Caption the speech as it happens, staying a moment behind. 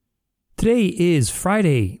Today is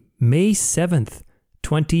Friday, May 7th,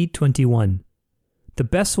 2021. The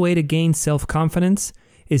best way to gain self-confidence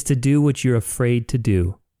is to do what you're afraid to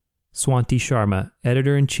do. Swanti Sharma,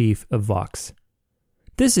 Editor-in-Chief of Vox.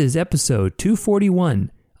 This is episode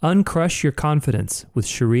 241, Uncrush Your Confidence with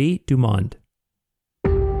Sheri DuMond.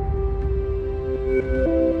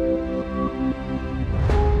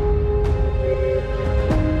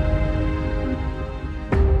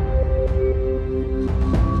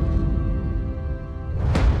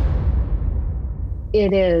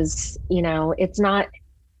 It is, it's not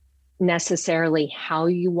necessarily how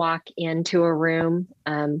you walk into a room,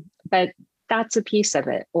 but that's a piece of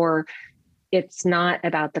it. Or it's not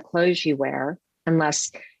about the clothes you wear, unless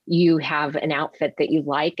you have an outfit that you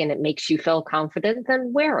like and it makes you feel confident,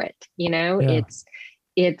 then wear it. Yeah.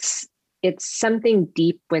 It's something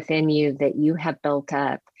deep within you that you have built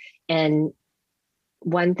up. And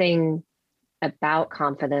one thing about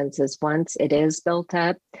confidence is once it is built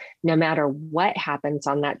up, no matter what happens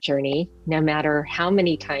on that journey, no matter how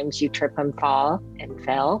many times you trip and fall and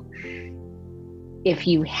fail, if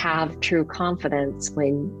you have true confidence,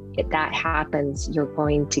 when that happens, you're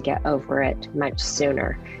going to get over it much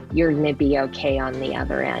sooner. You're going to be okay on the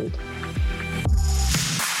other end.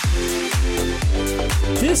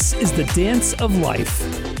 This is the Dance of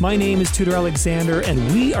Life. My name is Tudor Alexander,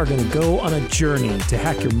 and we are going to go on a journey to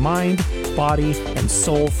hack your mind, body, and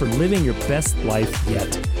soul for living your best life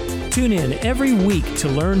yet. Tune in every week to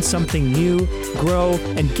learn something new, grow,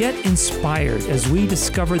 and get inspired as we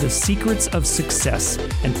discover the secrets of success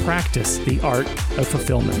and practice the art of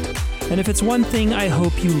fulfillment. And if it's one thing I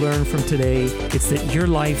hope you learn from today, it's that your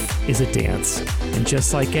life is a dance. And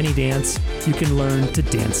just like any dance, you can learn to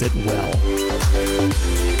dance it well.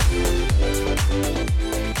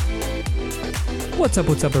 What's up,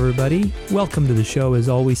 everybody? Welcome to the show. As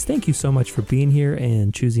always, thank you so much for being here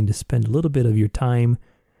and choosing to spend a little bit of your time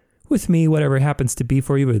with me, whatever it happens to be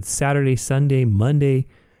for you, whether it's Saturday, Sunday, Monday,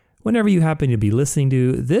 whenever you happen to be listening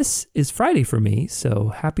to. This is Friday for me, so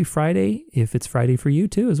happy Friday if it's Friday for you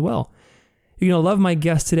too as well. You're going to love my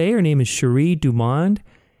guest today. Her name is Sheri DuMond,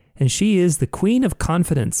 and she is the Queen of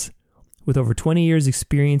Confidence. With over 20 years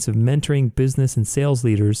experience of mentoring business and sales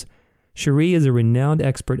leaders, Sheri is a renowned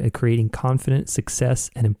expert at creating confident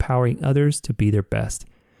success and empowering others to be their best.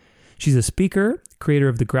 She's a speaker, creator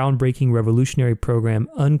of the groundbreaking revolutionary program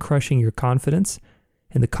Uncrushing Your Confidence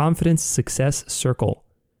and the Confidence Success Circle.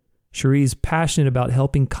 Sheri is passionate about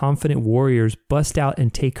helping confident warriors bust out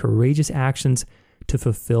and take courageous actions to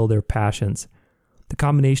fulfill their passions. The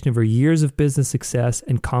combination of her years of business success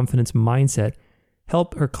and confidence mindset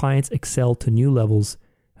help her clients excel to new levels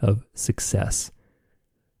of success.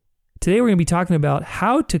 Today, we're going to be talking about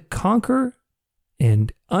how to conquer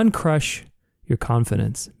and uncrush your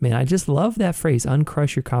confidence. Man, I just love that phrase,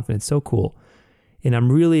 uncrush your confidence. So cool. And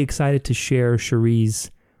I'm really excited to share Sheri's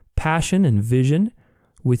passion and vision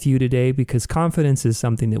with you today because confidence is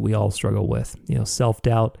something that we all struggle with.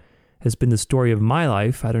 Self-doubt has been the story of my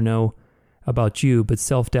life. I don't know about you, but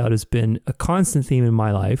self-doubt has been a constant theme in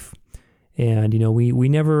my life. And, we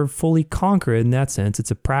never fully conquer it in that sense. It's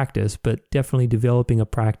a practice, but definitely developing a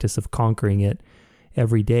practice of conquering it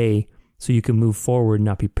every day so you can move forward and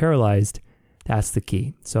not be paralyzed. That's the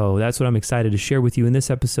key. So that's what I'm excited to share with you in this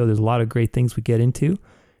episode. There's a lot of great things we get into.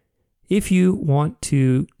 If you want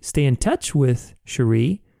to stay in touch with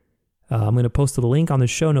Sheri, I'm going to post a link on the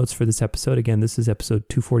show notes for this episode. Again, this is episode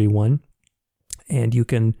 241, and you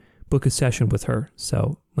can book a session with her.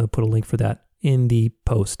 So I'm going to put a link for that in the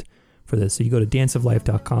post for this. So you go to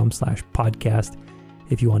danceoflife.com/podcast.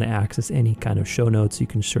 If you want to access any kind of show notes, you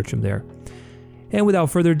can search them there. And without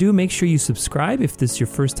further ado, make sure you subscribe. If this is your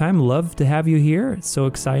first time, love to have you here. It's so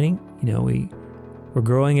exciting. We're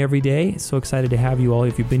growing every day. So excited to have you all.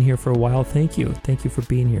 If you've been here for a while, thank you. Thank you for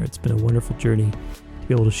being here. It's been a wonderful journey to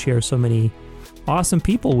be able to share so many awesome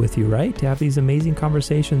people with you, right? To have these amazing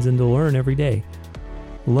conversations and to learn every day.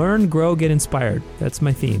 Learn, grow, get inspired. That's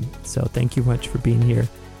my theme. So thank you much for being here.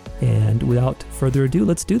 And without further ado,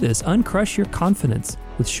 let's do this. Uncrush Your Confidence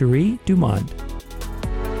with Sheri DuMond.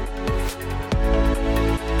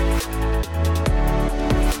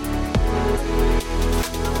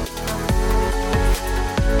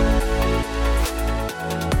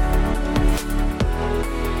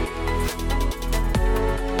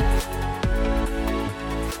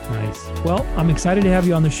 Nice. Well, I'm excited to have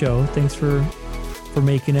you on the show. Thanks for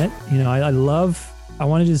making it. I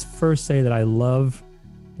want to just first say that I love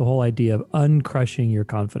the whole idea of uncrushing your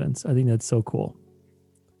confidence. I think that's so cool.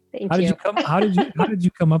 Thank you. How did you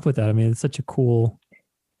come up with that? I mean, it's such a cool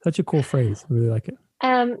phrase. I really like it.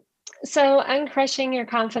 So uncrushing your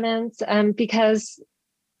confidence, because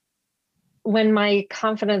when my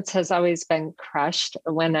confidence has always been crushed,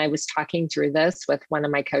 when I was talking through this with one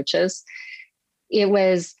of my coaches, it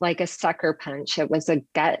was like a sucker punch. It was a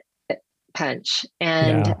gut punch.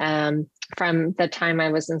 And Yeah. from the time I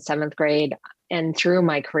was in seventh grade and through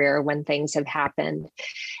my career when things have happened,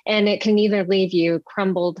 and it can either leave you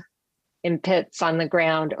crumbled in pits on the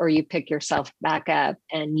ground, or you pick yourself back up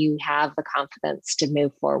and you have the confidence to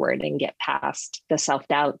move forward and get past the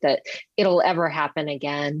self-doubt that it'll ever happen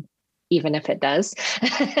again, even if it does.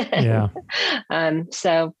 Yeah.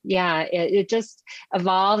 So yeah, it just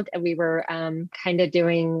evolved. We were kind of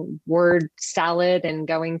doing word salad and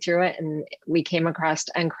going through it, and we came across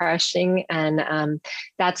uncrushing, and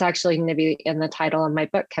that's actually going to be in the title of my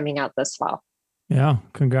book coming out this fall. Yeah.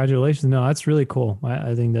 Congratulations. No, that's really cool.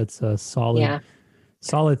 I think that's a Yeah.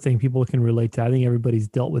 solid thing people can relate to. I think everybody's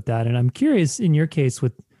dealt with that. And I'm curious in your case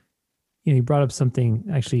with, you brought up something,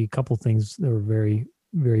 actually a couple things that were very,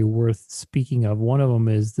 very worth speaking of. One of them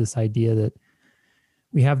is this idea that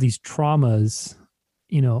we have these traumas,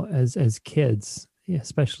 as kids,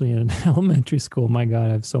 especially in elementary school. My God,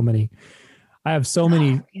 I have so many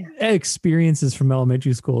Yeah. experiences from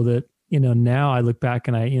elementary school that, now I look back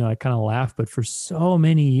and I kind of laugh, but for so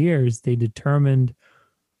many years they determined,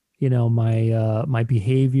 my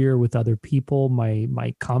behavior with other people,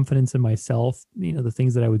 my confidence in myself, the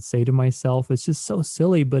things that I would say to myself. It's just so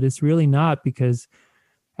silly, but it's really not, because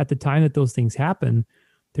at the time that those things happen,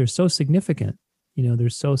 they're so significant. They're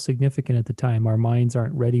so significant at the time. Our minds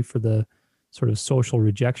aren't ready for the sort of social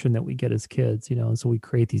rejection that we get as kids, and so we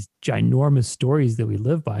create these ginormous stories that we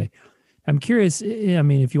live by. I'm curious, I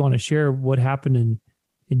mean, if you want to share what happened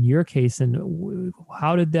in your case, and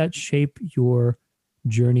how did that shape your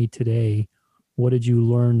journey today? What did you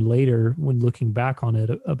learn later when looking back on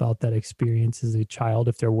it about that experience as a child,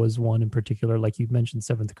 if there was one in particular, like you mentioned,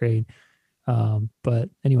 seventh grade? But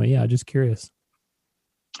anyway, yeah, just curious.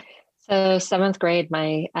 So seventh grade,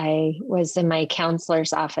 I was in my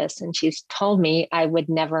counselor's office, and she's told me I would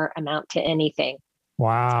never amount to anything.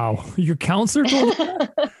 Wow. Your counselor told you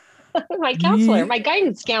that? My counselor, my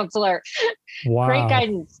guidance counselor, great Wow.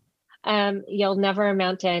 guidance. You'll never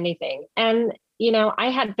amount to anything. And I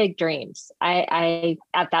had big dreams. I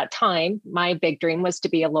at that time, my big dream was to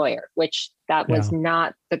be a lawyer, which that was Yeah.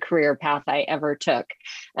 not the career path I ever took.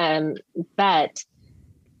 But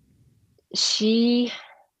she,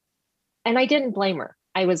 and I didn't blame her.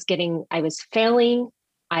 I was failing.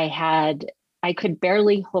 I could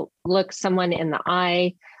barely look someone in the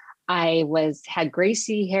eye. Had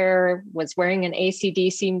greasy hair, was wearing an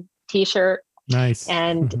AC/DC t-shirt, Nice.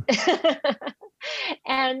 and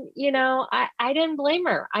and I didn't blame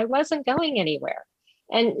her. I wasn't going anywhere.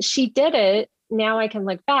 And she did it. Now I can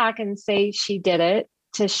look back and say she did it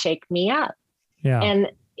to shake me up. Yeah. And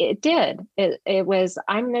it did. It was,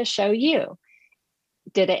 I'm going to show you.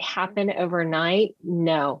 Did it happen overnight?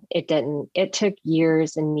 No, it didn't. It took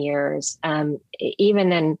years and years.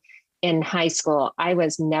 Even in high school, I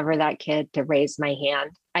was never that kid to raise my hand.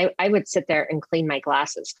 I would sit there and clean my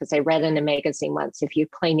glasses, because I read in a magazine once, if you're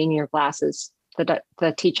cleaning your glasses,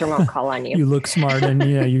 the teacher won't call on you. You look smart, and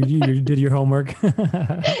yeah, you did your homework.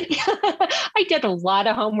 I did a lot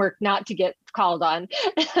of homework not to get called on.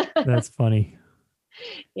 That's funny.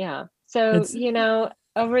 Yeah. So,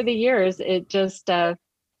 over the years, it just,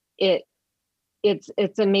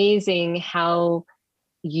 it's amazing how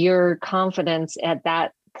your confidence at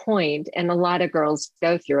that point, and a lot of girls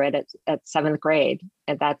go through it at seventh grade,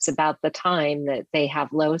 and that's about the time that they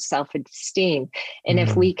have low self-esteem. And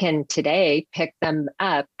if we can today pick them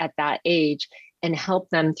up at that age and help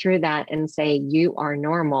them through that and say, you are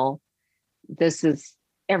normal, this is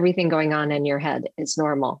everything going on in your head is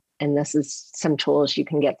normal, and this is some tools you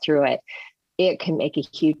can get through it, it can make a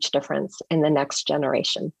huge difference in the next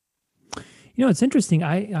generation. It's interesting.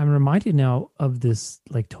 I'm reminded now of this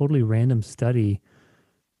like totally random study.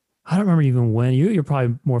 I don't remember even when. You're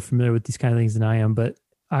probably more familiar with these kind of things than I am, but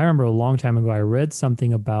I remember a long time ago I read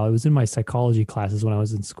something about, it was in my psychology classes when I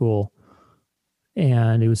was in school,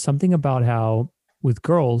 and it was something about how with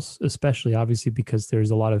girls, especially obviously because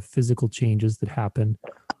there's a lot of physical changes that happen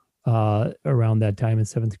around that time in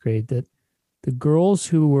seventh grade, that the girls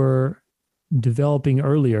who were developing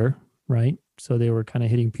earlier, right? So they were kind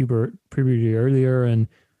of hitting puberty earlier and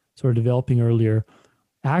sort of developing earlier,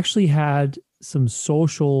 actually had some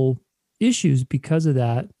social issues because of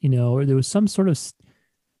that, or there was some sort of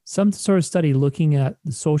study looking at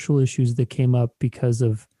the social issues that came up because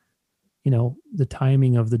of, the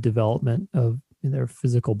timing of the development of their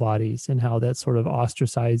physical bodies, and how that sort of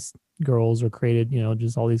ostracized girls or created,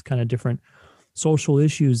 just all these kind of different social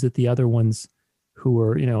issues that the other ones who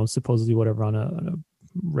were, supposedly whatever on a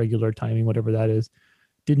regular timing, whatever that is,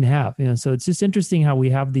 didn't have. So it's just interesting how we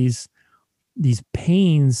have these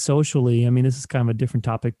pains socially. I mean, this is kind of a different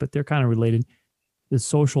topic, but they're kind of related. The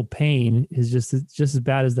social pain is just as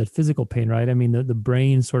bad as that physical pain, right? I mean, the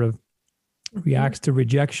brain sort of reacts to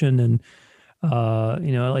rejection, and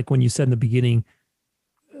like when you said in the beginning,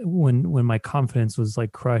 when my confidence was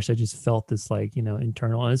like crushed, I just felt this like,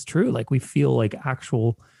 internal, and it's true. Like we feel like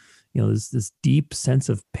actual, this deep sense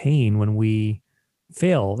of pain when we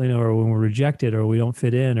fail, or when we're rejected, or we don't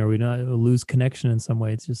fit in, or we lose connection in some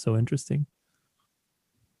way. It's just so interesting.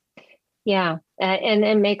 Yeah. And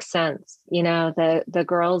it makes sense. The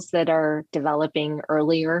girls that are developing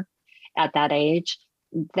earlier at that age,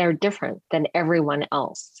 they're different than everyone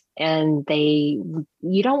else. And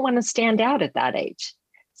you don't want to stand out at that age.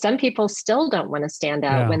 Some people still don't want to stand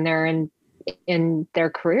out when they're in their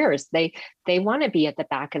careers. They want to be at the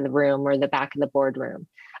back of the room or the back of the boardroom.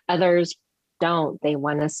 Others don't. They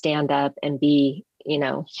want to stand up and be,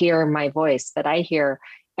 hear my voice that I hear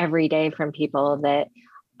every day from people that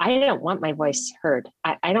I don't want my voice heard.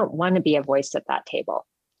 I don't want to be a voice at that table,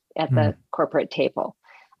 at the corporate table.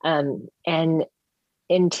 And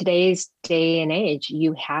in today's day and age,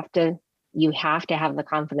 you have to have the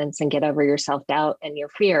confidence and get over your self-doubt and your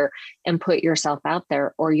fear and put yourself out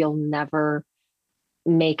there, or you'll never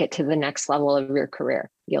make it to the next level of your career.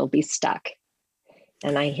 You'll be stuck.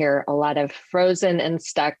 And I hear a lot of frozen and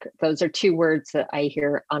stuck. Those are two words that I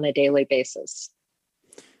hear on a daily basis.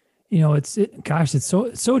 It's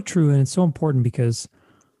so true. And it's so important because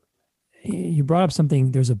you brought up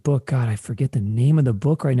something. There's a book, God, I forget the name of the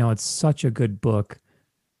book right now. It's such a good book,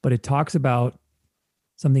 but it talks about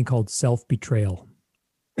something called self-betrayal.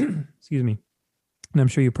 Excuse me. And I'm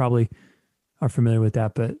sure you probably are familiar with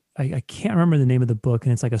that, but I can't remember the name of the book.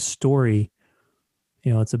 And it's like a story,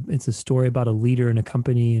 it's a story about a leader in a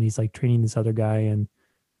company, and he's like training this other guy, and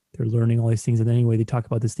they're learning all these things. And anyway, they talk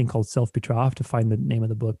about this thing called self-betrayal. I'll have to find the name of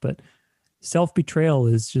the book, but self-betrayal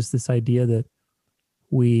is just this idea that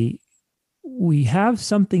we have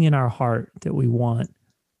something in our heart that we want,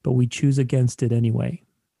 but we choose against it anyway,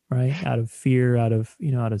 right? Out of fear, out of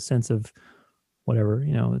sense of whatever,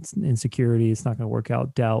 it's insecurity, it's not going to work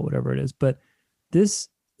out, doubt, whatever it is. But this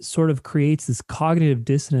sort of creates this cognitive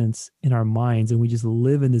dissonance in our minds, and we just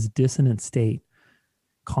live in this dissonant state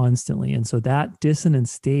constantly. And so that dissonant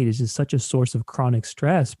state is just such a source of chronic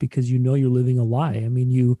stress, because you're living a lie. I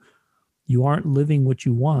mean, you aren't living what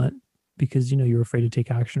you want because you're afraid to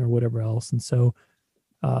take action or whatever else. And so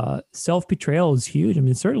self-betrayal is huge. I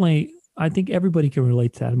mean, certainly I think everybody can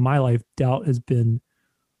relate to that. In my life, doubt has been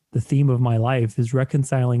the theme of my life, is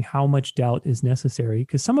reconciling how much doubt is necessary,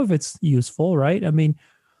 because some of it's useful, right? I mean,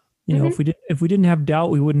 if we didn't have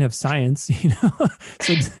doubt, we wouldn't have science,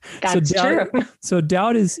 So That's doubt, true. So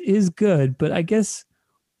doubt is good, but I guess,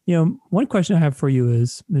 one question I have for you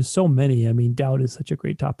is, there's so many. I mean, doubt is such a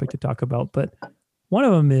great topic to talk about, but one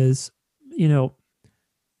of them is,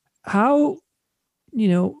 how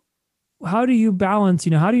do you balance,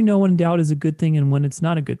 how do you know when doubt is a good thing and when it's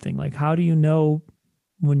not a good thing? Like, how do you know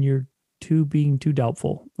when you're being too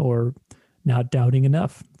doubtful or not doubting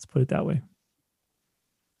enough? Let's put it that way.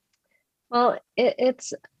 Well, it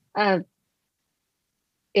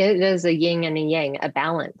is a yin and a yang, a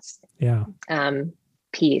balance. Yeah.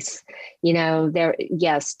 Piece. Doubt.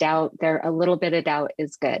 A little bit of doubt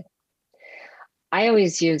is good. I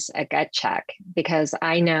always use a gut check, because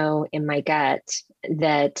I know in my gut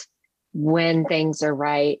that when things are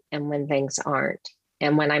right and when things aren't,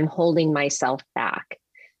 and when I'm holding myself back.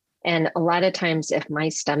 And a lot of times, if my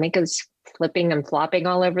stomach is flipping and flopping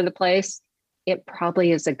all over the place, it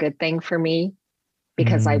probably is a good thing for me,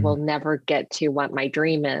 because I will never get to what my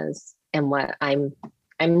dream is and what I'm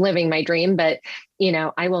living my dream, but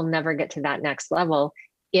I will never get to that next level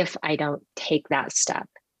if I don't take that step.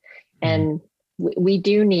 And we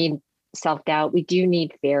do need self-doubt. We do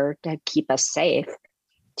need fear to keep us safe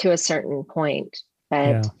to a certain point.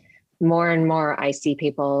 But more and more, I see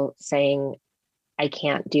people saying, I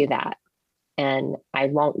can't do that, and I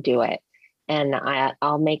won't do it. And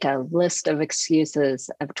I'll make a list of excuses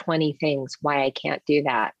of 20 things why I can't do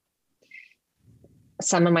that.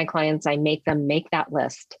 Some of my clients, I make them make that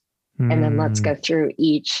list, and then let's go through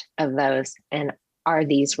each of those. And are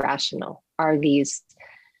these rational? Are these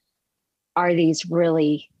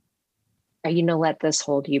really, are you going to let this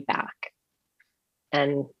hold you back?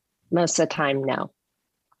 And most of the time, no.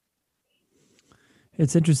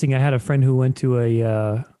 It's interesting. I had a friend who went to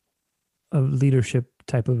a leadership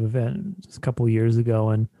type of event just a couple of years ago,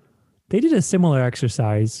 and they did a similar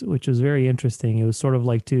exercise, which was very interesting. It was sort of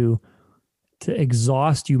like to to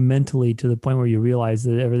exhaust you mentally to the point where you realize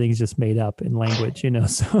that everything's just made up in language,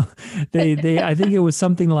 So I think it was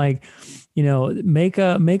something like, make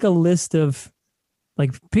a list of,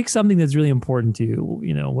 like, pick something that's really important to you,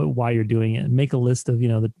 why you're doing it, and make a list of,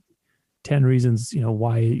 the 10 reasons,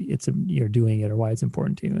 why you're doing it or why it's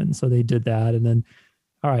important to you. And so they did that. And then,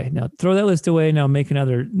 all right, now throw that list away. Now make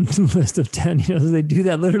another list of 10, so they do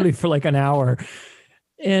that literally for like an hour.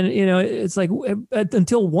 And, it's like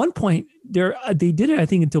until one point they did it, I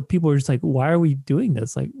think, until people were just like, why are we doing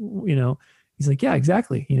this? Like, he's like, yeah,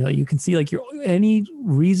 exactly. You can see, like, any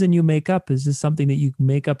reason you make up is just something that you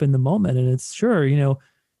make up in the moment. And it's sure,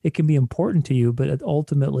 it can be important to you, but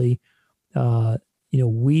ultimately,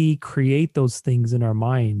 we create those things in our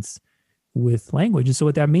minds with language. And so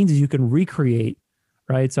what that means is you can recreate,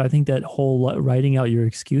 right? So I think that whole writing out your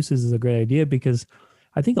excuses is a great idea, because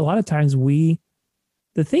I think a lot of times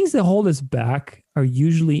the things that hold us back are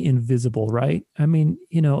usually invisible, right? I mean,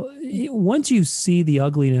 once you see the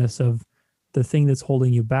ugliness of the thing that's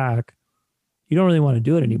holding you back, you don't really want to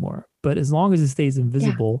do it anymore. But as long as it stays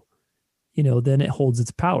invisible, then it holds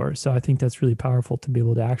its power. So I think that's really powerful to be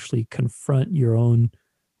able to actually confront your own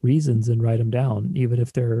reasons and write them down, even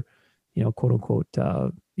if they're, quote unquote,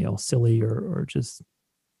 silly or just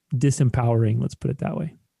disempowering. Let's put it that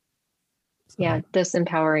way. So. Yeah,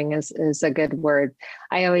 disempowering is a good word.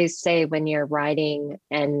 I always say when you're writing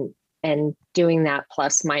and doing that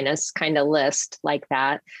plus minus kind of list like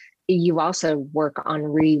that, you also work on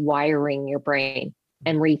rewiring your brain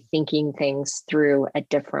and rethinking things through a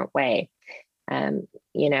different way. And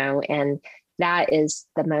that is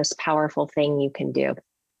the most powerful thing you can do.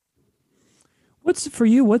 What's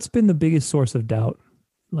been the biggest source of doubt?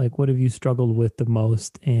 Like, what have you struggled with the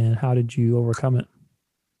most, and how did you overcome it?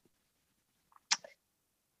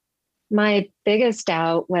 My biggest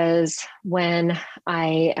doubt was when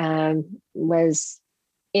I was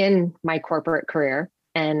in my corporate career,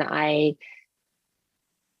 and I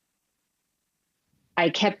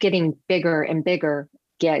kept getting bigger and bigger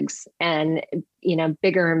gigs and,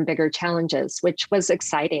 bigger and bigger challenges, which was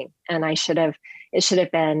exciting. And it should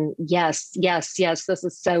have been, yes, this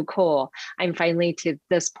is so cool. I'm finally to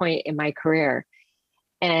this point in my career.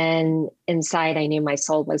 And inside I knew my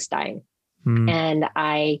soul was dying.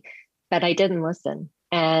 But I didn't listen.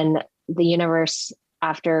 And the universe,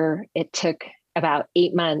 after it took about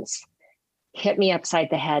 8 months, hit me upside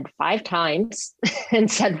the head 5 times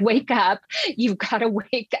and said, wake up, you've got to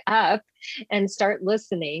wake up and start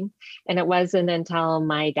listening. And it wasn't until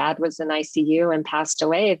my dad was in ICU and passed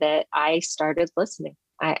away that I started listening.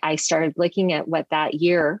 I started looking at what that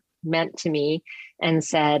year meant to me and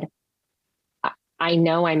said, I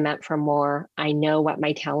know I'm meant for more. I know what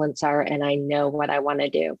my talents are, and I know what I want to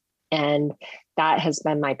do. And that has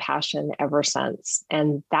been my passion ever since.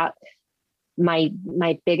 And that my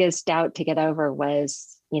biggest doubt to get over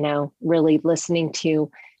was, really listening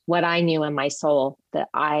to what I knew in my soul that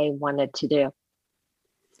I wanted to do.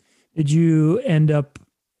 Did you end up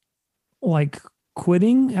like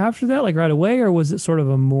quitting after that, like right away, or was it sort of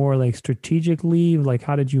a more like strategic leave? Like,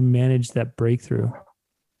 how did you manage that breakthrough?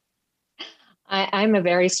 I'm a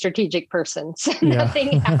very strategic person, so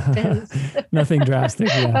nothing happens. Nothing drastic.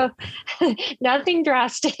 Yeah. Nothing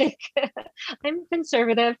drastic. I'm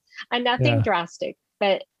conservative and nothing drastic,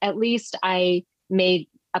 but at least I made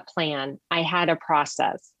a plan. I had a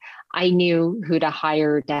process. I knew who to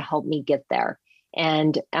hire to help me get there.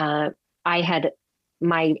 And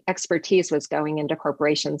my expertise was going into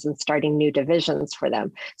corporations and starting new divisions for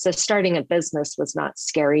them. So starting a business was not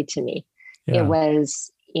scary to me. Yeah. It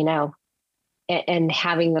was, and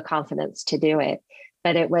having the confidence to do it.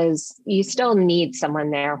 But you still need someone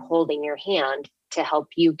there holding your hand to help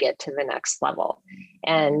you get to the next level.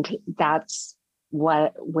 And that's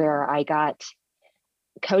where I got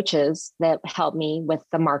coaches that helped me with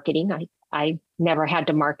the marketing. I never had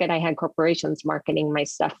to market. I had corporations marketing my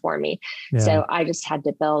stuff for me. Yeah. So I just had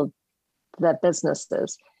to build the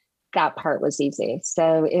businesses. That part was easy.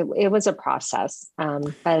 So it was a process,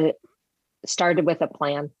 but it started with a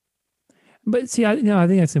plan. But see, I think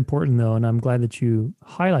that's important though. And I'm glad that you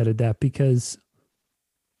highlighted that because,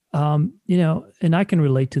 and I can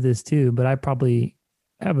relate to this too, but I probably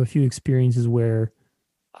have a few experiences where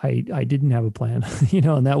I didn't have a plan,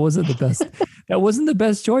 and that wasn't the best, that wasn't the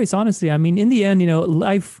best choice, honestly. I mean, in the end,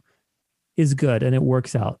 life is good and it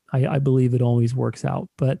works out. I believe it always works out.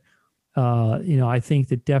 But, I think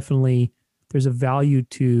that definitely there's a value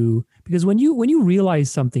to, because when you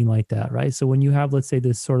realize something like that, right? So when you have, let's say,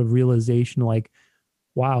 this sort of realization, like,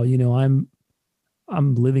 wow, I'm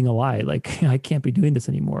living a lie. Like I can't be doing this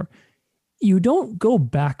anymore. you don't go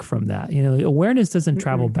back from that. Awareness doesn't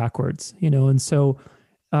travel backwards, and so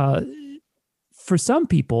uh, for some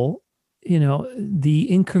people, the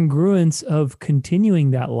incongruence of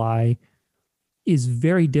continuing that lie is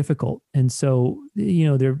very difficult. And so,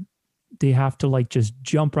 they have to like just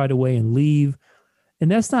jump right away and leave.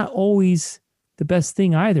 And that's not always the best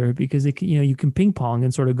thing either, because you can ping pong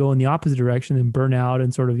and sort of go in the opposite direction and burn out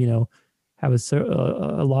and sort of, have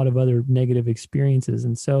a lot of other negative experiences.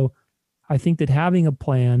 And so I think that having a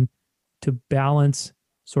plan to balance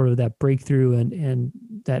sort of that breakthrough and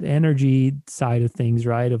that energy side of things,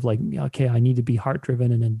 right? Of like, okay, I need to be heart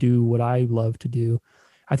driven and then do what I love to do.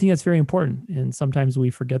 I think that's very important. And sometimes we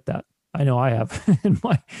forget that. I know I have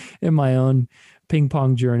in my own ping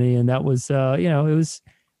pong journey. And that was, it was,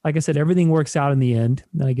 like I said, everything works out in the end.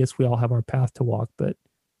 And I guess we all have our path to walk, but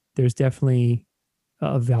there's definitely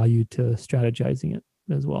a value to strategizing it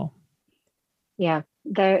as well. Yeah,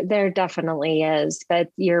 there definitely is. But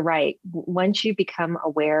you're right. Once you become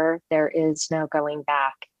aware, there is no going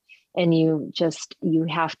back. And you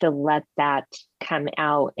have to let that come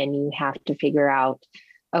out, and you have to figure out,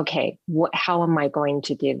 okay, how am I going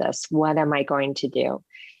to do this? What am I going to do?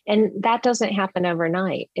 And that doesn't happen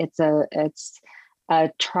overnight. It's a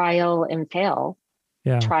trial and fail,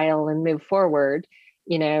 trial and move forward.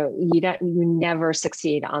 You never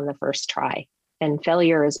succeed on the first try, and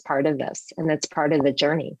failure is part of this, and it's part of the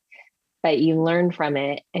journey. But you learn from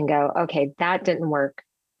it and go, okay, that didn't work.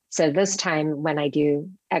 So this time when I do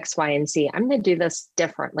X, Y, and Z, I'm going to do this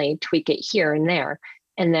differently, tweak it here and there,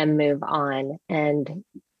 and then move on. And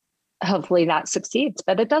hopefully that succeeds,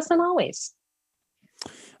 but it doesn't always.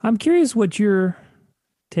 I'm curious what your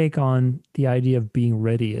take on the idea of being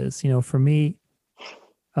ready is. For me,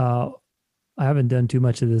 I haven't done too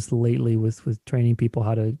much of this lately with training people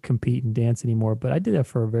how to compete and dance anymore, but I did that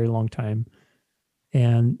for a very long time.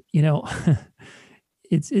 And,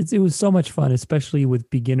 it was so much fun, especially with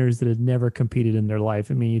beginners that had never competed in their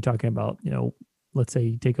life. I mean, you're talking about, let's say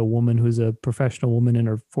you take a woman who's a professional woman in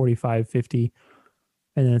her 45, 50,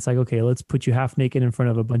 and then it's like, okay, let's put you half naked in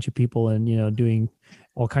front of a bunch of people and, doing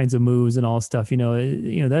all kinds of moves and all stuff,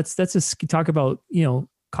 that's just talk about,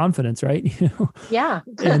 confidence, right? Yeah.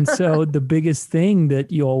 And so the biggest thing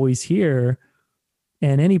that you always hear,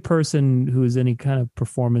 and any person who's any kind of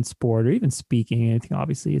performance sport or even speaking, anything,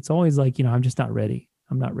 obviously, it's always like, I'm just not ready.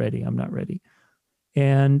 I'm not ready. I'm not ready.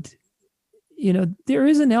 And, there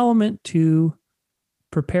is an element to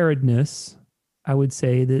preparedness. I would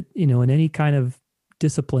say that, in any kind of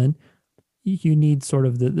discipline, you need sort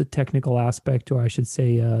of the technical aspect, or I should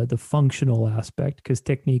say the functional aspect, because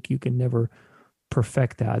technique, you can never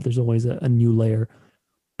perfect that. There's always a new layer.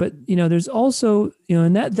 But, there's also,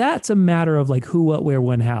 and that's a matter of like who, what, where,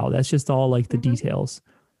 when, how. That's just all like the details.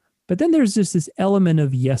 But then there's just this element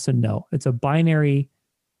of yes and no. It's a binary,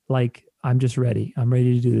 like, I'm just ready. I'm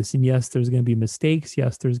ready to do this. And yes, there's going to be mistakes.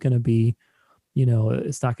 Yes, there's going to be,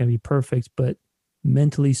 it's not going to be perfect, but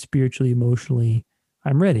mentally, spiritually, emotionally,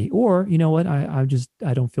 I'm ready. Or, you know what, I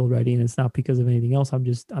don't feel ready. And it's not because of anything else.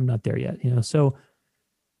 I'm not there yet, So,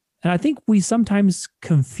 and I think we sometimes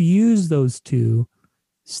confuse those two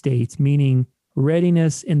states, meaning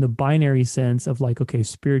readiness in the binary sense of like, okay,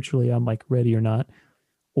 spiritually, I'm like ready or not,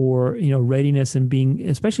 or, readiness and being,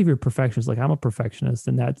 especially if you're a perfectionist, like I'm a perfectionist.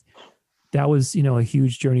 And that was, a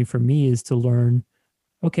huge journey for me, is to learn,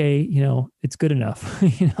 okay, it's good enough,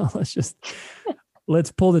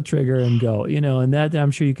 let's pull the trigger and go, and that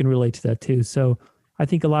I'm sure you can relate to that too. So I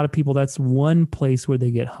think a lot of people, that's one place where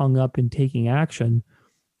they get hung up in taking action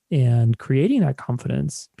and creating that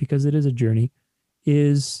confidence, because it is a journey,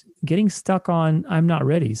 is getting stuck on, I'm not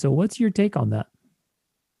ready. So what's your take on that?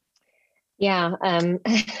 Yeah,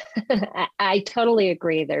 I totally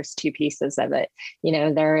agree. There's two pieces of it.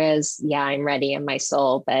 There is, I'm ready in my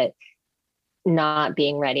soul, but not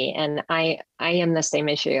being ready. And I am the same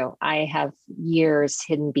issue. I have years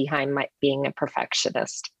hidden behind my being a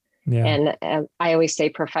perfectionist. Yeah. And I always say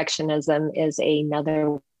perfectionism is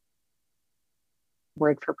another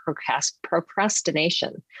word for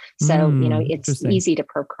procrastination. So, it's easy to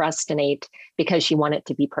procrastinate because you want it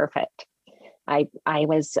to be perfect.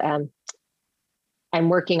 I'm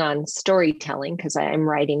working on storytelling because I'm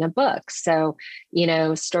writing a book. So,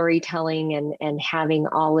 storytelling and having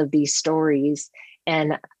all of these stories,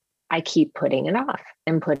 and I keep putting it off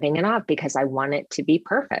because I want it to be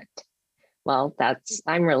perfect. Well,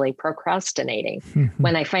 I'm really procrastinating.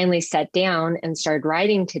 When I finally sat down and started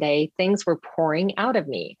writing today, things were pouring out of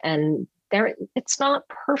me, and it's not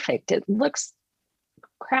perfect. It looks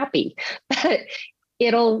crappy, but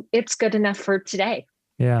it's good enough for today.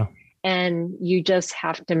 Yeah. And you just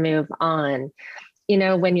have to move on.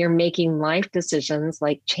 when you're making life decisions,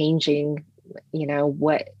 like changing,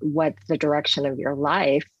 what the direction of your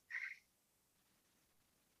life,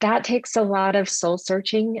 that takes a lot of soul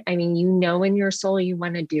searching. I mean, in your soul you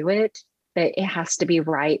want to do it, but it has to be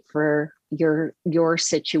right for your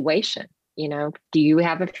situation. Do you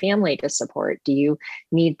have a family to support? Do you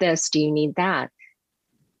need this? Do you need that?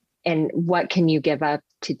 And what can you give up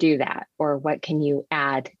to do that? Or what can you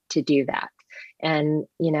add to do that? And,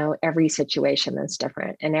 every situation is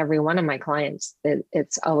different. And every one of my clients,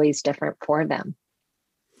 it's always different for them.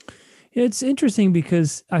 It's interesting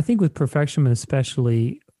because I think with perfectionism,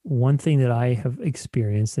 especially, one thing that I have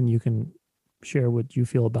experienced, and you can share what you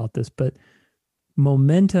feel about this, but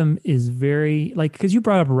momentum is very, like, because you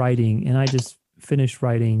brought up writing, and I just finished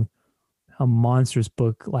writing a monstrous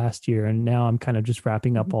book last year, and now I'm kind of just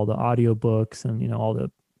wrapping up all the audiobooks and all the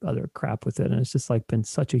other crap with it, and it's just like been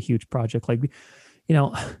such a huge project. Like,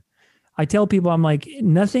 I tell people, I'm like,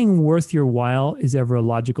 nothing worth your while is ever a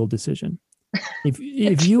logical decision.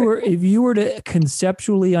 If you were to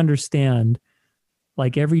conceptually understand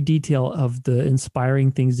like every detail of the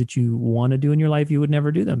inspiring things that you want to do in your life, you would never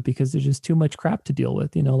do them because there's just too much crap to deal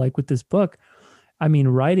with. Like with this book, I mean,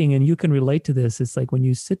 writing, and you can relate to this. It's like when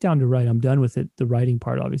you sit down to write, I'm done with it, the writing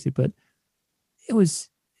part, obviously, but it was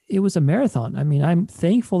a marathon. I mean, I'm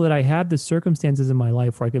thankful that I had the circumstances in my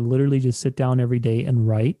life where I could literally just sit down every day and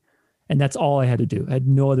write. And that's all I had to do. I had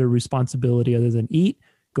no other responsibility other than eat,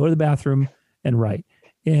 go to the bathroom, and write.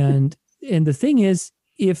 And the thing is,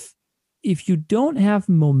 if you don't have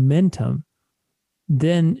momentum,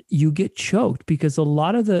 then you get choked because a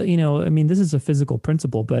lot of the, this is a physical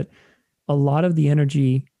principle, but a lot of the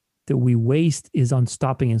energy that we waste is on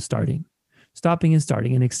stopping and starting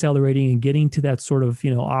and accelerating and getting to that sort of,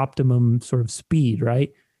 optimum sort of speed.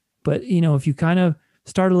 Right. But, if you kind of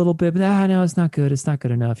start a little bit, but no, it's not good. It's not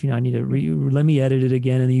good enough. I need to let me edit it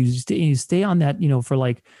again. And you stay on that, for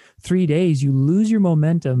like 3 days, you lose your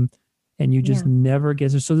momentum and you just never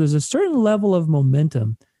get there. So there's a certain level of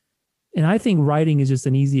momentum. And I think writing is just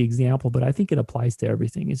an easy example, but I think it applies to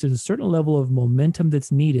everything. It's just a certain level of momentum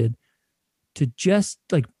that's needed to just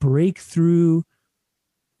like break through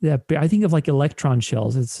that. I think of like electron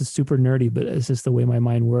shells. It's just super nerdy, but it's just the way my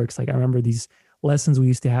mind works. Like I remember these lessons we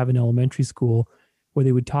used to have in elementary school where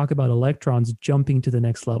they would talk about electrons jumping to the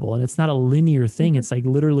next level. And it's not a linear thing. It's like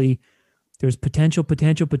literally there's potential,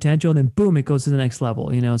 and then boom, it goes to the next level,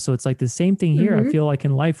 So it's like the same thing here. I feel like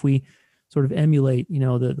in life, we sort of emulate,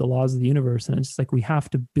 the laws of the universe. And it's just like, we have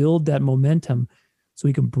to build that momentum so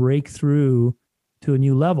we can break through to a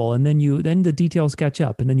new level. And then the details catch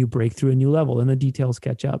up, and then you break through a new level and the details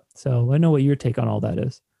catch up. So I know what your take on all that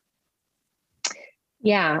is.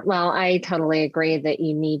 Yeah, well, I totally agree that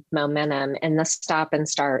you need momentum and the stop and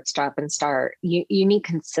start. You need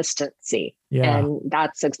consistency. Yeah. And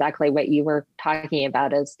that's exactly what you were talking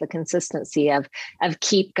about, is the consistency of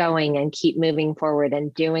keep going and keep moving forward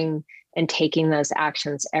and doing and taking those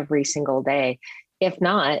actions every single day. If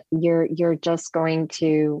not, you're just going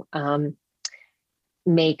to you'll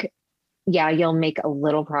make a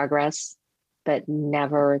little progress, but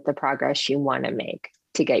never the progress you want to make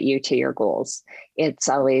to get you to your goals. It's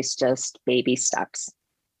always just baby steps.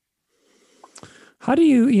 How do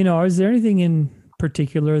you, is there anything in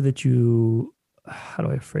particular that how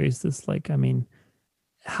do I phrase this? Like, I mean,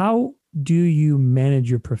 how do you manage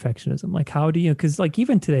your perfectionism? Like, how do you, cause like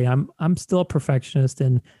even today, I'm still a perfectionist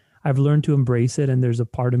and I've learned to embrace it. And there's a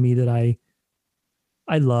part of me that I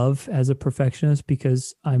love as a perfectionist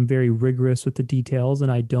because I'm very rigorous with the details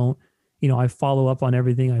and I don't, I follow up on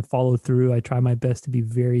everything. I follow through. I try my best to be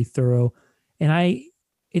very thorough. And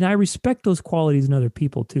I respect those qualities in other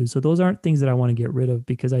people too. So those aren't things that I want to get rid of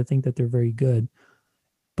because I think that they're very good.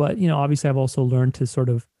 But, obviously I've also learned to sort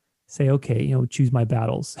of say, okay, choose my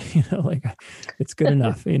battles, like it's good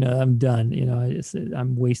enough, I'm done,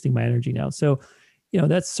 I'm wasting my energy now. So,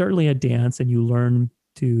 that's certainly a dance and you learn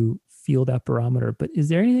to feel that barometer. But is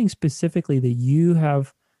there anything specifically that you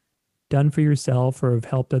have done for yourself or have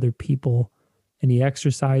helped other people, any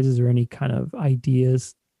exercises or any kind of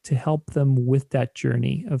ideas to help them with that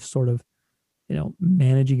journey of sort of,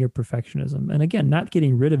 managing your perfectionism? And again, not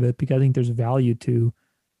getting rid of it because I think there's value to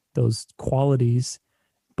those qualities,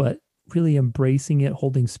 but really embracing it,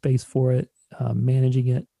 holding space for it, managing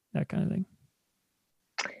it, that kind of thing.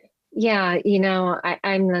 Yeah.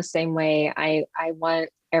 I'm the same way. I want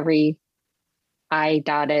every I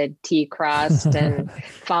dotted, T crossed, and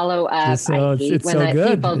follow up. So it's so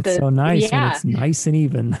good. It's so nice when it's nice and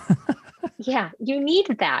even. Yeah, you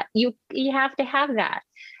need that. You have to have that.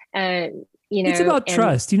 It's about and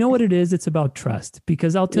trust. You know what it is? It's about trust,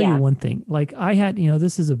 because I'll tell you yeah. one thing. Like I had,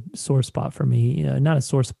 this is a sore spot for me, not a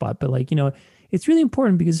sore spot, but like, it's really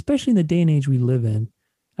important because especially in the day and age we live in,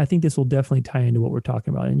 I think this will definitely tie into what we're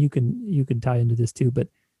talking about. And you can tie into this too, but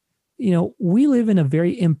we live in a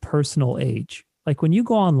very impersonal age. Like when you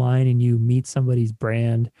go online and you meet somebody's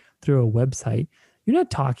brand through a website, you're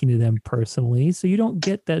not talking to them personally. So you don't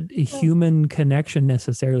get that human connection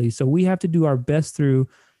necessarily. So we have to do our best through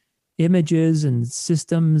images and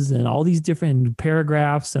systems and all these different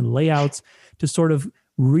paragraphs and layouts to sort of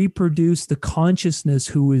reproduce the consciousness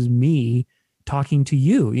who is me talking to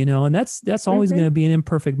you, and that's always going to be an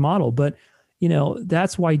imperfect model. But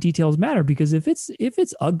that's why details matter, because if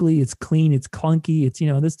it's ugly, it's clean, it's clunky, it's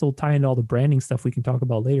this will tie into all the branding stuff we can talk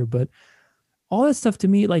about later. But all that stuff to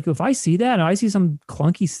me, like if I see that and I see some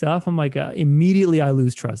clunky stuff, I'm like, immediately I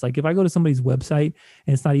lose trust. Like if I go to somebody's website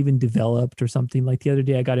and it's not even developed or something. Like the other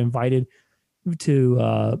day I got invited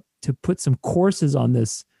to put some courses on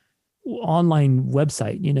this online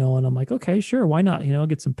website, and I'm like, okay, sure, why not? I'll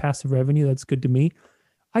get some passive revenue. That's good to me.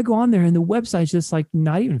 I go on there and the website's just like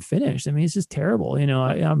not even finished. I mean, it's just terrible.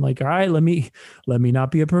 I'm like, all right, let me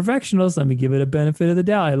not be a perfectionist. Let me give it a benefit of the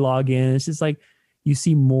doubt. I log in. It's just like, you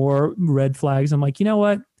see more red flags. I'm like, you know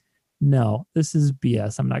what? No, this is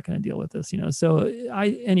BS. I'm not going to deal with this, So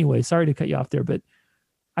anyway, sorry to cut you off there, but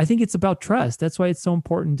I think it's about trust. That's why it's so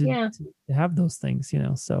important to have those things,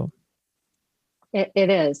 So. It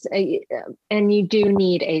is. And you do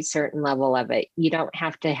need a certain level of it. You don't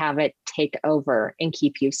have to have it take over and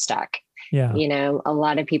keep you stuck. Yeah. A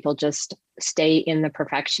lot of people just stay in the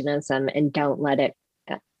perfectionism and don't let it,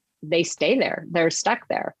 they stay there. They're stuck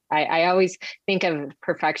there. I always think of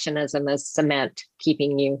perfectionism as cement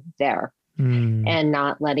keeping you there and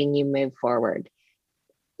not letting you move forward.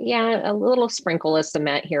 Yeah, a little sprinkle of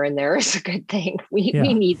cement here and there is a good thing. We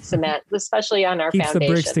need cement, especially on our keeps foundation.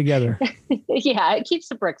 The bricks together. Yeah, it keeps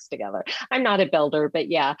the bricks together. I'm not a builder, but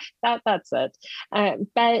yeah, that's it.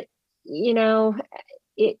 But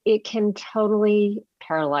it can totally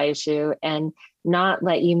paralyze you and not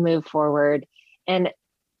let you move forward. And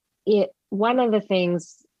one of the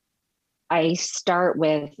things I start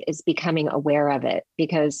with is becoming aware of it,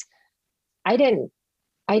 because I didn't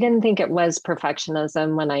think it was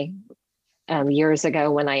perfectionism when I years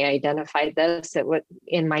ago when I identified this. It was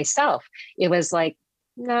in myself. It was like,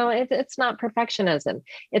 no, it's not perfectionism.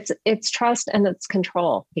 It's trust and it's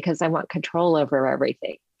control, because I want control over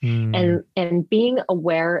everything. And being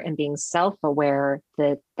aware and being self-aware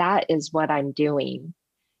that is what I'm doing,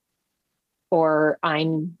 or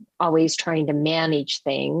I'm always trying to manage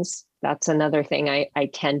things. That's another thing I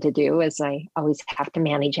tend to do, is I always have to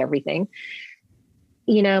manage everything.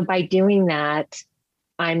 By doing that,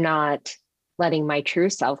 I'm not letting my true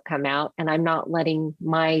self come out, and I'm not letting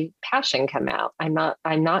my passion come out. I'm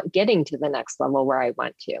not getting to the next level where I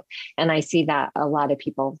want to. And I see that a lot of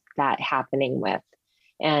people that happening with,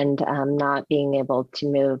 and not being able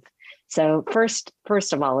to move. So first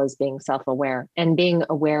of all is being self-aware and being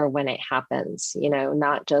aware when it happens,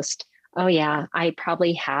 not just, oh yeah, I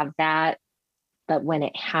probably have that. But when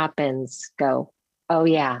it happens, go, oh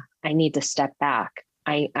yeah, I need to step back.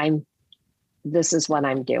 This is what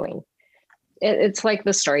I'm doing. It's like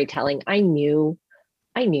the storytelling. I knew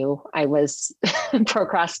I was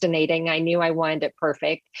procrastinating. I knew I wanted it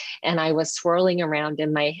perfect. And I was swirling around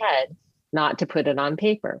in my head not to put it on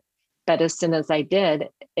paper. But as soon as I did,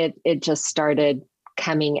 it just started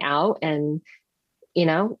coming out, and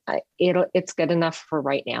it's good enough for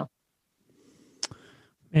right now.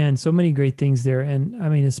 And so many great things there. And I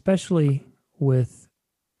mean, especially with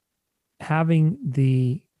having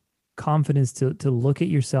the confidence to look at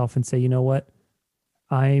yourself and say, you know what,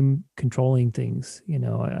 I'm controlling things.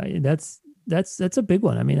 That's a big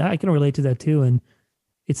one. I mean, I can relate to that too. And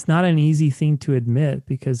it's not an easy thing to admit,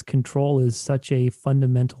 because control is such a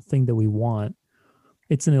fundamental thing that we want.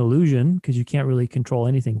 It's an illusion because you can't really control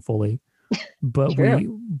anything fully, but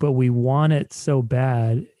we want it so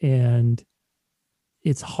bad, and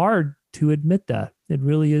it's hard to admit that. It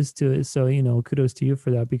really is to. So, kudos to you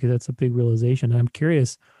for that, because that's a big realization. I'm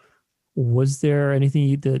curious, was there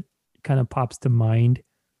anything that kind of pops to mind?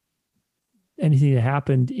 Anything that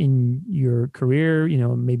happened in your career,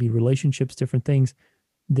 maybe relationships, different things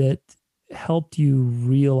that helped you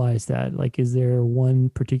realize that? Like, is there one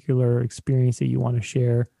particular experience that you want to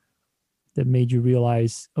share that made you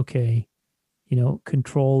realize, okay,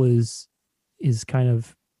 control is kind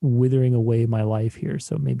of withering away my life here.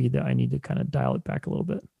 So maybe that I need to kind of dial it back a little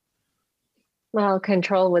bit. Well,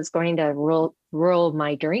 control was going to rule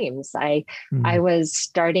my dreams. I was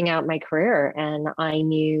starting out my career, and I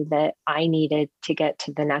knew that I needed to get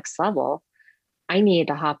to the next level. I needed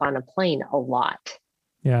to hop on a plane a lot.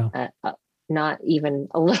 Yeah. Not even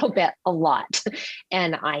a little bit, a lot.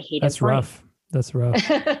 And I hated That's flying. rough. That's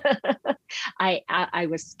rough. I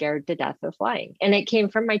was scared to death of flying. And it came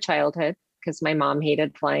from my childhood because my mom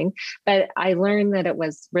hated flying. But I learned that it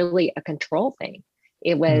was really a control thing.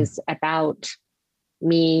 It was about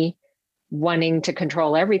me wanting to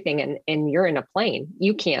control everything. And you're in a plane.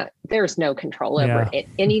 You can't, there's no control over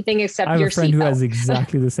anything except I have your a friend seatbelt. who has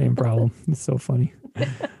exactly the same problem. It's so funny.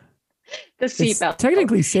 The seatbelt. It's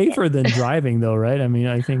technically safer than driving though, right? I mean,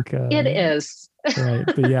 I think it is. Right.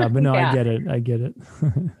 But no, Yeah. I get it.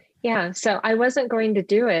 Yeah. So I wasn't going to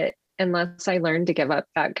do it unless I learned to give up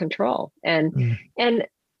that control. And,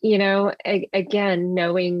 again,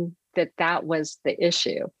 knowing that was the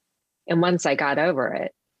issue. And once I got over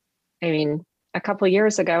it, I mean, a couple of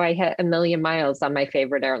years ago, I hit 1 million miles on my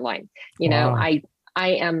favorite airline. Wow. I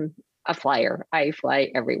am a flyer. I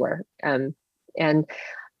fly everywhere. And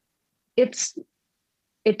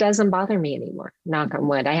it doesn't bother me anymore. Knock on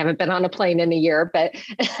wood. I haven't been on a plane in a year, but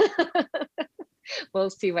we'll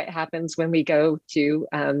see what happens when we go to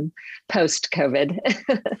post-COVID.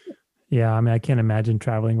 Yeah. I mean, I can't imagine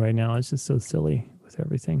traveling right now. It's just so silly with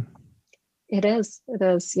everything. It is.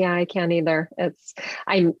 Yeah, I can't either.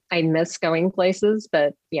 I miss going places,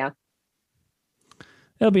 but yeah.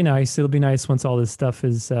 It'll be nice. It'll be nice once all this stuff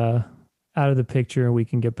is out of the picture and we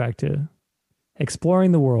can get back to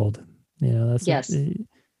exploring the world. Yes.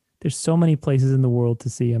 There's so many places in the world to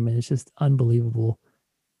see. I mean, it's just unbelievable.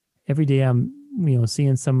 Every day I'm,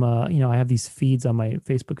 seeing some, I have these feeds on my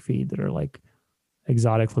Facebook feed that are like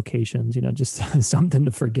exotic locations, just something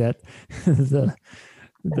to forget the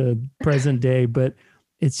present day. But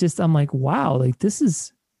it's just, I'm like, wow, like this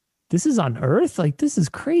is on Earth. Like, this is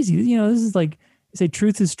crazy. This is like, they say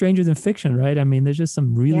truth is stranger than fiction, right? I mean, there's just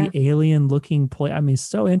some really alien looking place. I mean,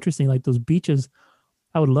 so interesting. Like those beaches.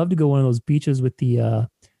 I would love to go one of those beaches with the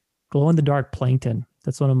glow in the dark plankton.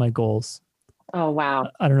 That's one of my goals. Oh, wow.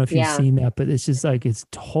 I don't know if you've seen that, but it's just like, it's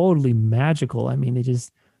totally magical. I mean,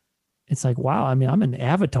 it's like, wow. I mean, I'm an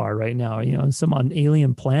avatar right now, some on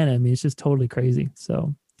alien planet. I mean, it's just totally crazy.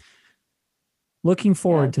 So looking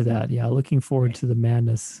forward to that. Yeah. Looking forward to the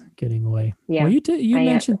madness getting away. Yeah. Well, you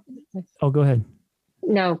mentioned, go ahead.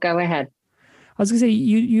 No, go ahead. I was gonna say,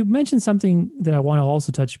 you mentioned something that I want to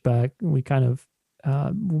also touch back. We kind of,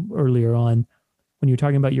 earlier on when you were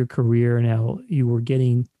talking about your career and how you were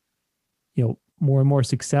getting, more and more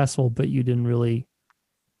successful, but you didn't really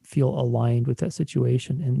feel aligned with that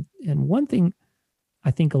situation. And one thing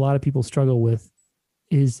I think a lot of people struggle with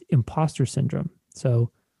is imposter syndrome.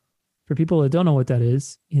 So for people that don't know what that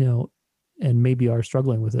is, and maybe are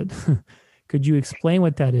struggling with it, could you explain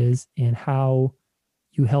what that is and how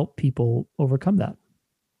you help people overcome that?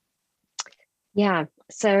 Yeah.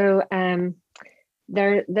 So,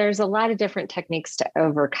 there's a lot of different techniques to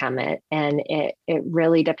overcome it. And it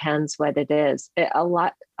really depends what it is. A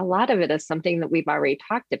lot of it is something that we've already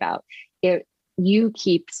talked about. You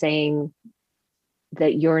keep saying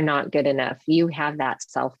that you're not good enough. You have that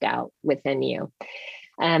self-doubt within you.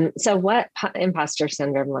 So what imposter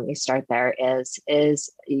syndrome, let me start there, is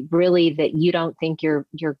really that you don't think you're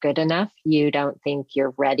good enough. You don't think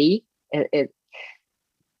you're ready.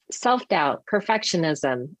 Self-doubt,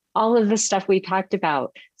 perfectionism, all of the stuff we talked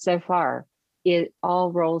about so far, it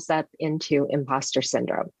all rolls up into imposter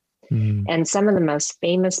syndrome. Mm. And some of the most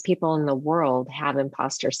famous people in the world have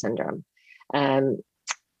imposter syndrome. And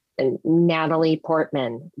Natalie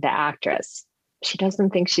Portman, the actress, she doesn't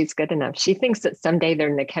think she's good enough. She thinks that someday they're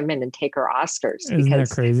going to come in and take her Oscars because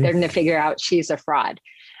they're going to figure out she's a fraud.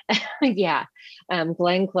 Yeah.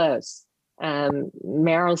 Glenn Close,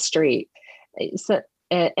 Meryl Streep. So,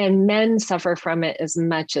 and men suffer from it as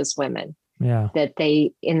much as women. Yeah. That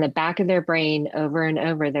they, in the back of their brain, over and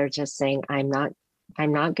over, they're just saying, I'm not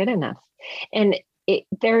good enough. And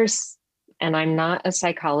and I'm not a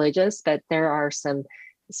psychologist, but there are some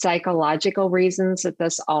psychological reasons that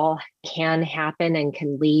this all can happen and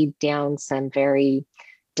can lead down some very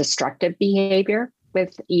destructive behavior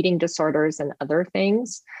with eating disorders and other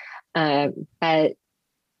things. But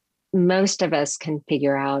most of us can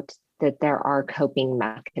figure out that there are coping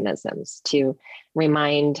mechanisms to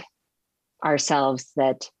remind ourselves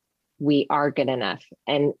that we are good enough.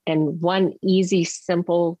 And one easy,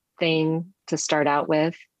 simple thing to start out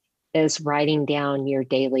with is writing down your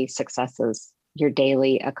daily successes, your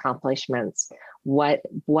daily accomplishments. What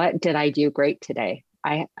did I do great today?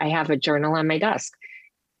 I have a journal on my desk.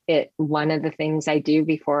 One of the things I do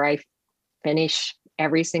before I finish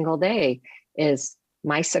every single day is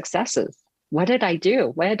my successes. What did I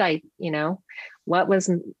do?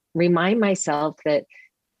 Remind myself that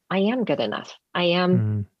I am good enough. I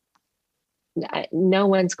am, Mm. no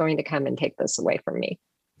one's going to come and take this away from me.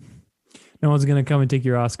 No one's going to come and take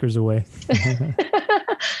your Oscars away.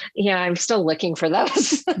 Yeah, I'm still looking for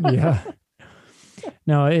those. Yeah.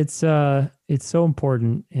 No, it's so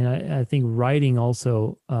important. And I think writing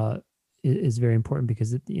also is very important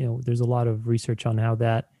because, there's a lot of research on how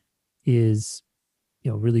that is,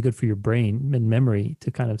 really good for your brain and memory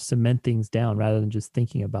to kind of cement things down rather than just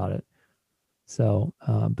thinking about it. So,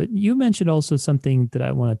 but you mentioned also something that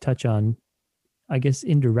I want to touch on, I guess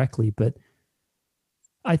indirectly, but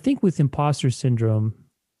I think with imposter syndrome,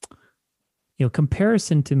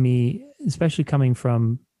 comparison to me, especially coming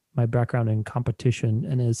from my background in competition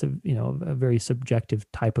and as a very subjective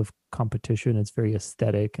type of competition, it's very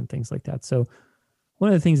aesthetic and things like that. So one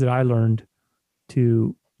of the things that I learned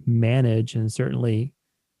to manage and certainly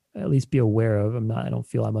at least be aware of, I don't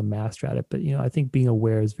feel I'm a master at it, but I think being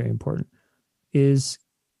aware is very important, is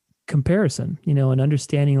comparison, and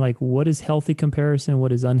understanding like what is healthy comparison,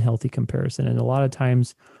 what is unhealthy comparison. And a lot of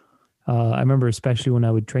times, I remember especially when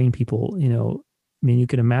I would train people, you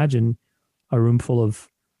can imagine a room full of,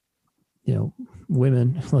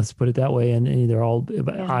 women, let's put it that way. And they're all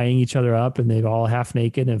eyeing each other up and they're all half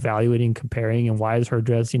naked and evaluating, comparing, and why is her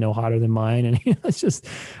dress, hotter than mine? And it's just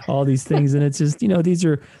all these things. And it's just, these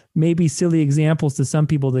are maybe silly examples to some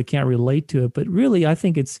people that can't relate to it, but really I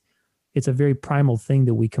think it's a very primal thing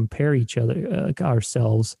that we compare each other,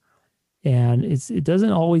 ourselves. And it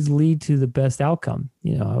doesn't always lead to the best outcome.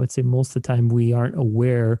 I would say most of the time we aren't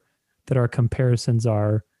aware that our comparisons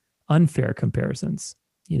are unfair comparisons.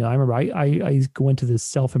 I remember I went to this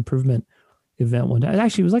self-improvement event one time.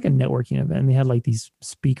 Actually, it was like a networking event. And they had like these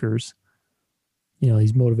speakers,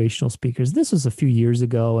 these motivational speakers. This was a few years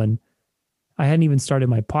ago. And I hadn't even started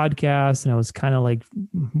my podcast and I was kind of like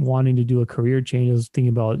wanting to do a career change. I was thinking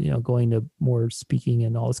about, going to more speaking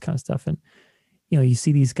and all this kind of stuff. And, you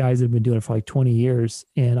see these guys that have been doing it for like 20 years.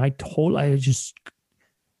 And the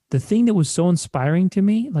thing that was so inspiring to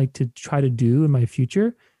me, like to try to do in my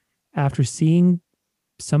future after seeing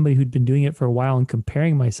somebody who'd been doing it for a while and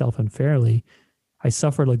comparing myself unfairly, I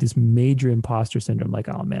suffered like this major imposter syndrome. Like,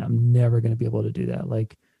 oh man, I'm never going to be able to do that.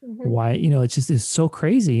 Like, why, it's so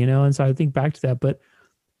crazy, And so I think back to that, but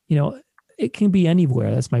it can be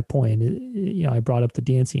anywhere. That's my point. I brought up the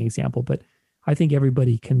dancing example, but I think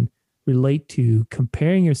everybody can relate to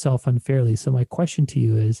comparing yourself unfairly. So my question to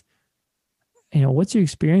you is, what's your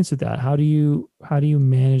experience with that? How do you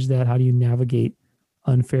manage that? How do you navigate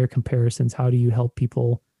unfair comparisons? How do you help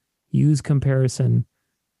people use comparison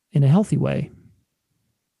in a healthy way?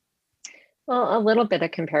 Well, a little bit of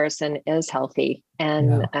comparison is healthy.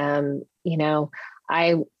 And,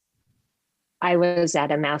 I was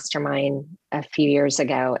at a mastermind a few years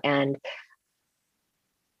ago and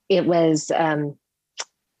it was,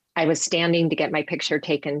 I was standing to get my picture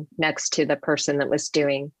taken next to the person that was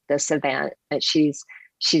doing this event. And she's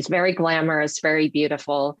very glamorous, very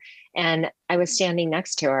beautiful. And I was standing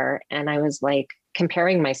next to her and I was like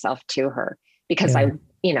comparing myself to her because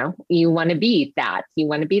you want to be that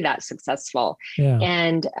successful. Yeah.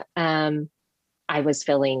 And I was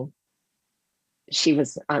feeling, she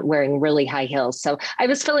was wearing really high heels. So I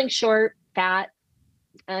was feeling short, fat,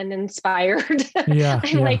 uninspired.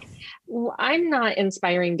 I'm like, I'm not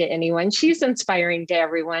inspiring to anyone. She's inspiring to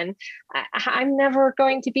everyone. I'm never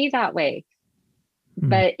going to be that way.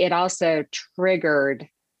 But it also triggered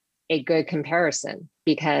a good comparison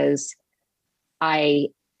because I,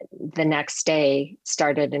 the next day,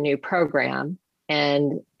 started a new program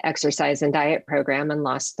and exercise and diet program and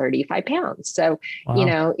lost 35 pounds. So,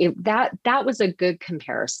 wow. That was a good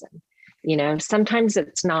comparison. Sometimes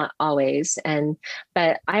it's not always.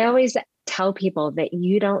 But I always tell people that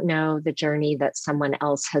you don't know the journey that someone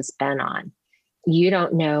else has been on. You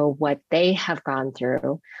don't know what they have gone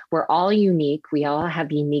through. We're all unique. We all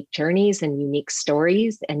have unique journeys and unique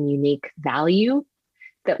stories and unique value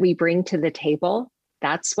that we bring to the table.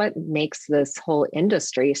 That's what makes this whole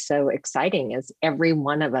industry so exciting, is every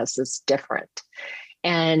one of us is different.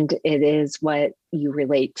 And it is what you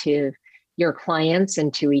relate to your clients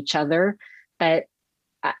and to each other. But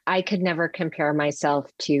I could never compare myself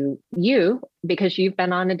to you because you've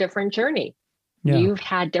been on a different journey. Yeah. You've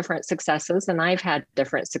had different successes and I've had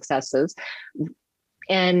different successes.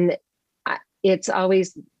 And it's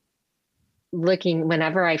always looking,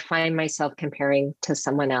 whenever I find myself comparing to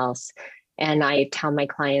someone else, and I tell my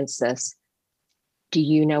clients this, do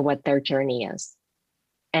you know what their journey is?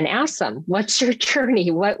 And ask them, what's your journey?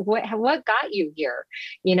 What got you here?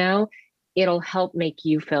 It'll help make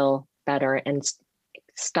you feel better and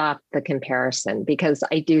stop the comparison, because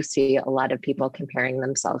I do see a lot of people comparing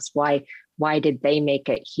themselves. Why why did they make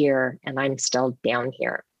it here and I'm still down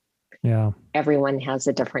here? Yeah. Everyone has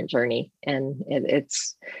a different journey, and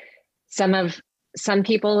it's some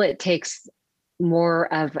people, it takes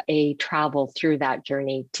more of a travel through that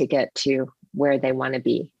journey to get to where they want to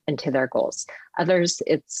be and to their goals. Others,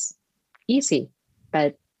 it's easy,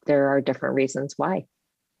 but there are different reasons why.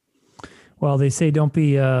 Well, they say don't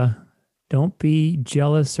be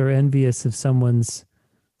jealous or envious of someone's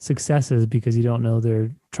successes because you don't know their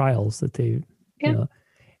trials that they, Yeah.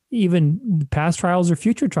 Even past trials or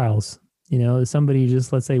future trials. Somebody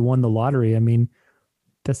just, let's say, won the lottery. I mean,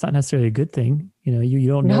 that's not necessarily a good thing. You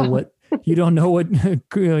don't know what you don't know what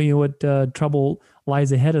what trouble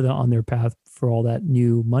lies ahead of them on their path for all that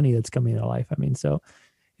new money that's coming into life. I mean, so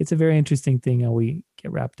it's a very interesting thing how we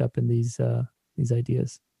get wrapped up in these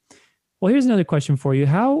ideas. Well, here's another question for you.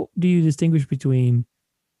 How do you distinguish between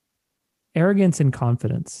arrogance and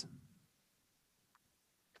confidence?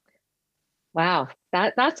 Wow,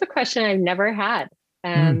 that's a question I've never had.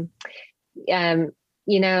 Mm.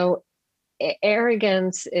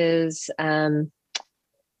 Arrogance is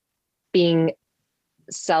being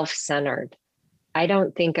self-centered. I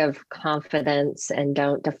don't think of confidence and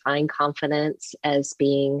don't define confidence as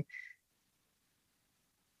being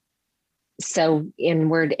so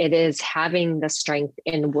inward. It is having the strength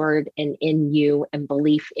inward and in you and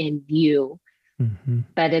belief in you,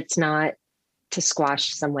 but it's not to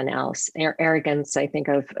squash someone else. Arrogance, I think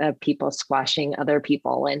of people squashing other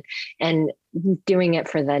people and doing it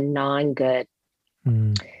for the non-good.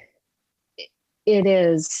 It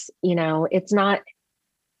is, it's not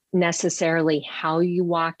necessarily how you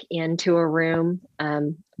walk into a room,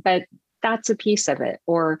 but that's a piece of it.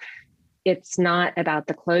 Or it's not about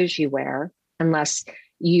the clothes you wear, unless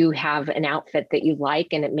you have an outfit that you like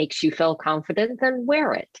and it makes you feel confident, then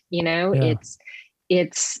wear it. Yeah.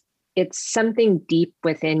 It's something deep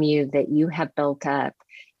within you that you have built up.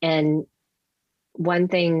 And one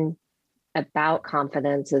thing about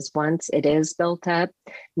confidence is once it is built up,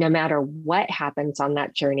 no matter what happens on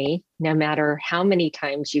that journey, no matter how many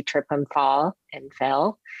times you trip and fall and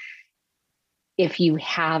fail, if you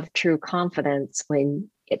have true confidence, when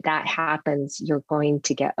that happens, you're going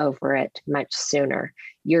to get over it much sooner.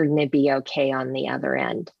 You're going to be okay on the other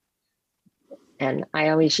end. And I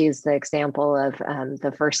always use the example of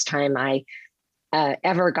the first time I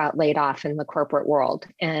ever got laid off in the corporate world.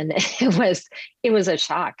 And it was a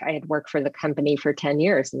shock. I had worked for the company for 10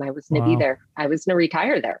 years and I was going to be there. I was going to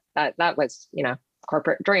retire there. That was,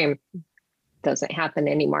 corporate dream. Doesn't happen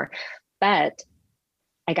anymore. But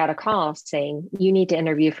I got a call saying, you need to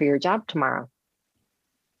interview for your job tomorrow.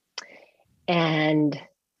 And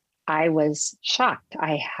I was shocked.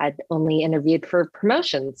 I had only interviewed for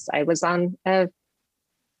promotions. I was on a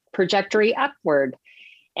trajectory upward.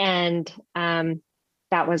 And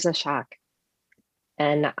that was a shock.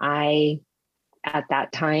 And I, at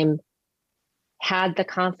that time, had the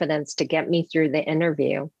confidence to get me through the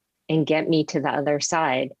interview and get me to the other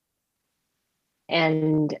side.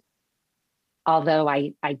 And although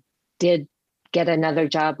I did get another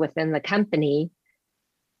job within the company,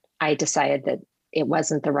 I decided that it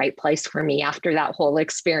wasn't the right place for me after that whole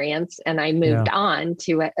experience. And I moved on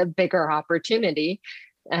to a bigger opportunity.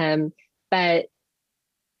 But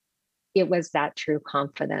it was that true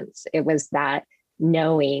confidence. It was that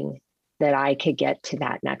knowing that I could get to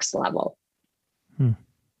that next level. No,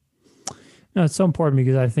 it's so important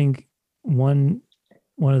because I think one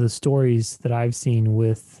of the stories that I've seen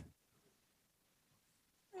with,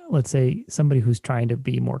 let's say, somebody who's trying to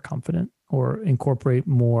be more confident or incorporate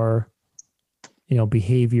more,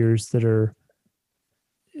 behaviors that are,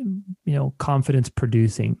 confidence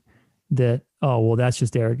producing, that, oh, well, that's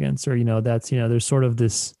just arrogance, or, that's, there's sort of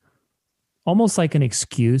this almost like an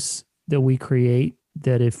excuse that we create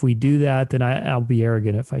that if we do that, then I'll be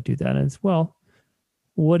arrogant if I do that. And it's, well,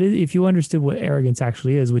 if you understood what arrogance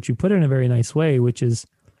actually is, which you put it in a very nice way, which is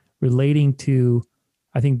relating to,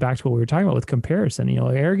 I think, back to what we were talking about with comparison.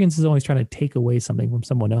 Arrogance is always trying to take away something from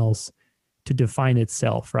someone else to define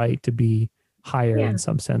itself, right? To be higher in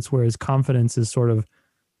some sense. Whereas confidence is sort of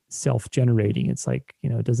self-generating. It's like,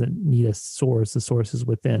 it doesn't need a source. The source is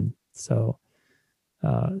within. So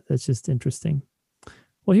that's just interesting.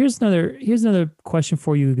 Well, here's another question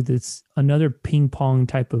for you. That's another ping pong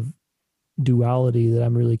type of duality that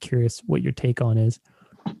I'm really curious what your take on is.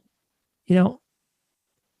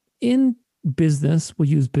 In business, we'll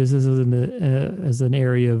use business as an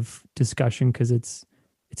area of discussion because it's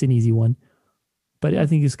an easy one, but I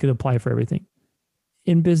think this could apply for everything.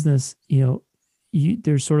 In business,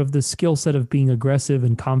 there's sort of the skill set of being aggressive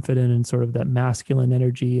and confident and sort of that masculine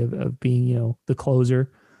energy of being, the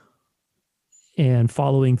closer. and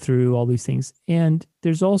following through, all these things. And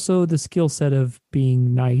there's also the skill set of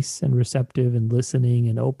being nice and receptive and listening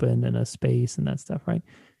and open and a space and that stuff, right?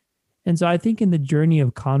 And so I think in the journey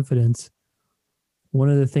of confidence, one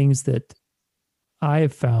of the things that I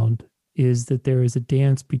have found is that there is a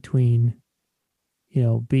dance between,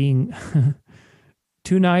 being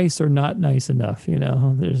too nice or not nice enough,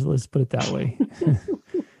 let's put it that way.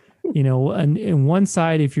 And in one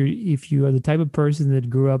side, if you are the type of person that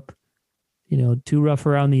grew up, too rough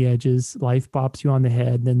around the edges, life bops you on the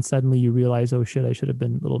head, then suddenly you realize, oh shit, I should have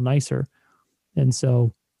been a little nicer. And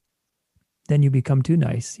so then you become too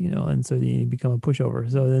nice, and so you become a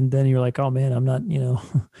pushover. So then you're like, oh man, I'm not,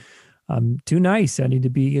 I'm too nice. I need to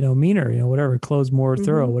be, meaner, whatever, close more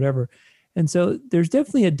thorough, whatever. And so there's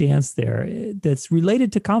definitely a dance there that's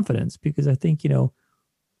related to confidence, because I think,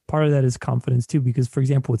 part of that is confidence too, because for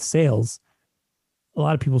example, with sales, a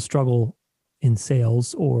lot of people struggle in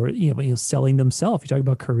sales or, selling themselves. You talk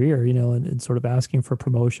about career, and sort of asking for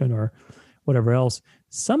promotion or whatever else.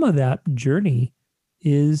 Some of that journey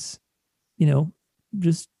is,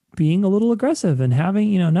 just being a little aggressive and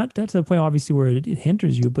having, not to the point obviously where it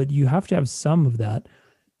hinders you, but you have to have some of that.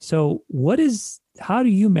 So how do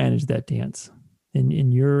you manage that dance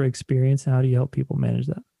in your experience? How do you help people manage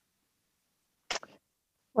that?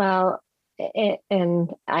 Well,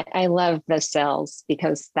 and I love the sales,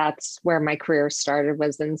 because that's where my career started,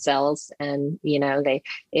 was in sales. And, you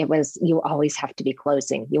always have to be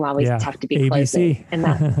closing. You always have to be ABC. closing. And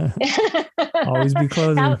that always be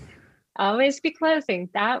closing. Always be closing.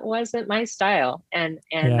 That wasn't my style. And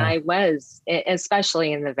I was,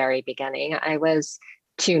 especially in the very beginning, I was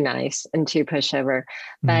too nice and too pushover.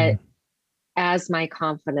 But as my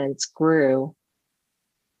confidence grew,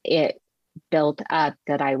 it built up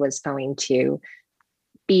that I was going to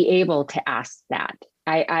be able to ask that.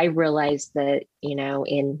 I realized that,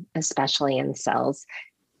 especially in sales,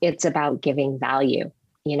 it's about giving value.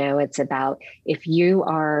 It's about, if you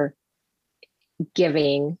are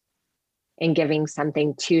giving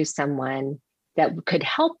something to someone that could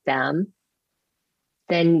help them,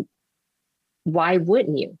 then why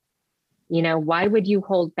wouldn't you? Why would you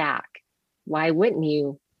hold back? Why wouldn't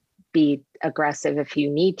you be aggressive if you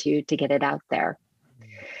need to get it out there?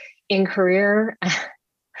 In career,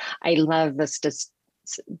 I love the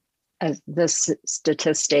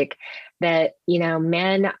statistic that,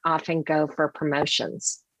 men often go for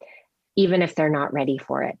promotions, even if they're not ready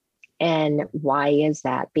for it. And why is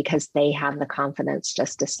that? Because they have the confidence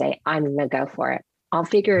just to say, I'm going to go for it. I'll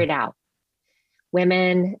figure it out.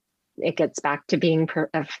 Women, it gets back to being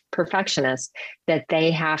a perfectionist, that they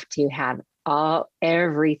have to have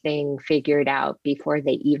everything figured out before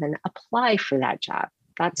they even apply for that job.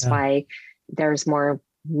 That's why there's more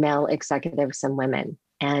male executives than women.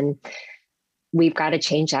 And we've got to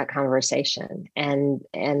change that conversation. And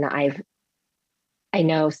I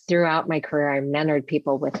know throughout my career, I mentored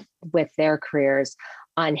people with their careers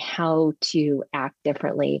on how to act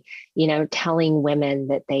differently, telling women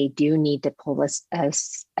that they do need to pull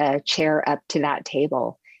a chair up to that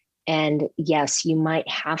table. And yes, you might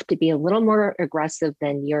have to be a little more aggressive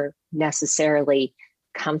than you're necessarily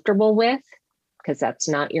comfortable with, because that's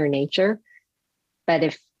not your nature. But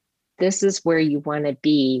if this is where you want to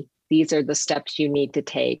be, these are the steps you need to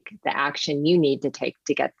take, the action you need to take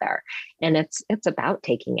to get there. And it's about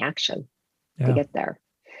taking action to get there.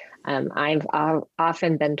 I've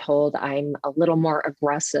often been told I'm a little more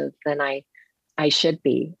aggressive than I should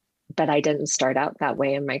be, but I didn't start out that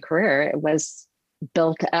way in my career. It was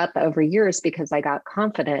built up over years because I got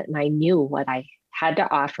confident and I knew what I had to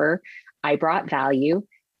offer. I brought value,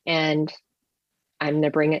 and I'm going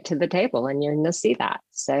to bring it to the table, and you're going to see that.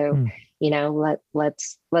 So,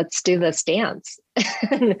 let's do this dance.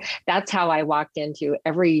 That's how I walked into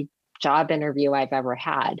every job interview I've ever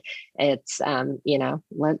had. It's,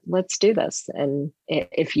 let's do this. And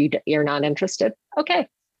if you're not interested, okay,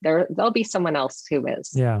 there'll be someone else who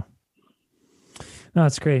is. Yeah. No,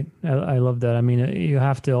 that's great. I love that. I mean, you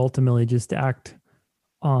have to ultimately just act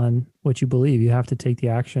on what you believe. You have to take the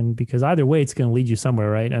action, because either way, it's going to lead you somewhere,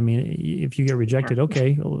 right? I mean, if you get rejected,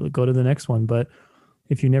 okay, go to the next one. But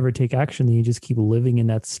if you never take action, then you just keep living in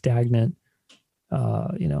that stagnant,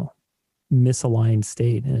 misaligned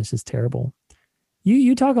state, and it's just terrible.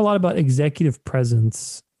 You talk a lot about executive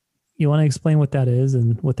presence. You want to explain what that is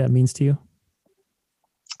and what that means to you?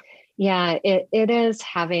 Yeah, it is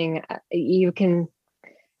having,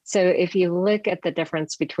 so if you look at the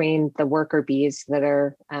difference between the worker bees that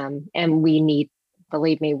are, and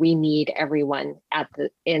believe me, we need everyone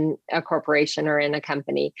in a corporation or in a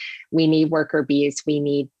company. We need worker bees. We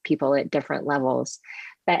need people at different levels.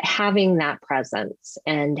 but having that presence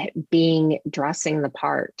and dressing the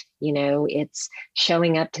part, it's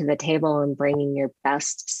showing up to the table and bringing your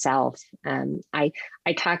best self. I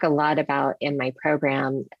talk a lot about in my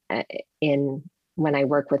program when I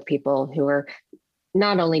work with people who are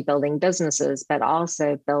not only building businesses, but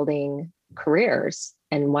also building careers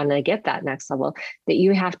and want to get that next level, that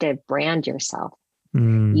you have to brand yourself.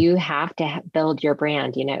 You have to build your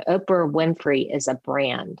brand. Oprah Winfrey is a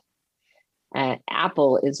brand.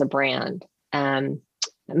 Apple is a brand.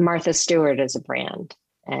 Martha Stewart is a brand.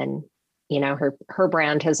 And, her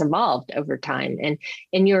brand has evolved over time, and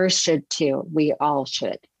yours should too. We all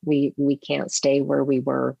should. We can't stay where we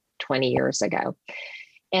were 20 years ago.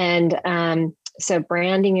 And so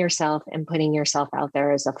branding yourself and putting yourself out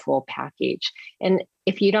there is a full package. And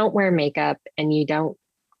if you don't wear makeup and you don't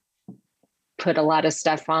put a lot of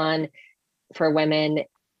stuff on for women,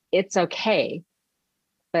 it's okay.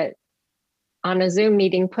 But on a Zoom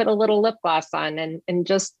meeting, put a little lip gloss on and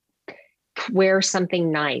just wear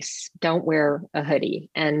something nice. Don't wear a hoodie.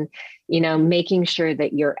 And, making sure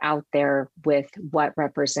that you're out there with what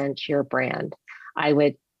represents your brand. I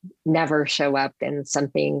would never show up in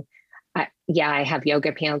something. I have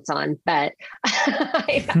yoga pants on, but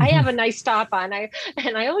I have a nice top on. I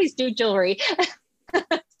always do jewelry.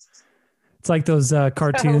 It's like those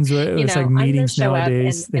cartoons where it's like meetings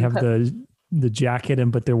nowadays. They have the jacket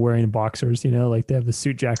but they're wearing boxers, like they have the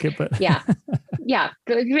suit jacket, but yeah,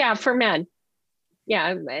 for men.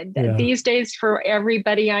 Yeah. These days for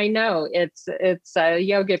everybody I know, it's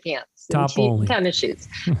yoga pants, top only, tennis shoes,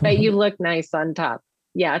 but you look nice on top.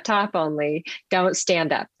 Yeah, top only. Don't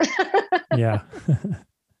stand up. Yeah.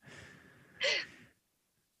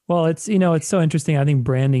 Well, it's so interesting. I think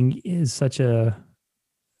branding is such an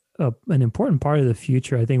important part of the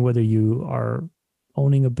future. I think whether you are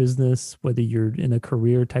owning a business, whether you're in a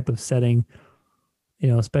career type of setting,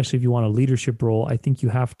 especially if you want a leadership role, I think you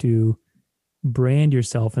have to brand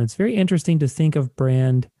yourself. And it's very interesting to think of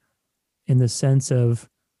brand in the sense of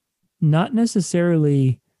not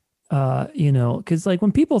necessarily, because like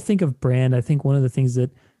when people think of brand, I think one of the things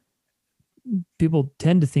that people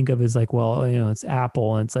tend to think of is like, well, it's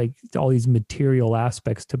Apple and it's like all these material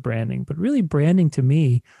aspects to branding. But really branding to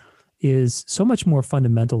me is so much more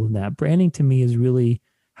fundamental than that. Branding to me is really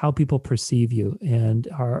how people perceive you, and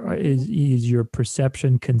is your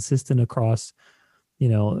perception consistent across,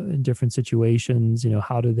 in different situations.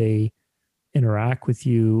 How do they interact with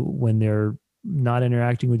you when they're not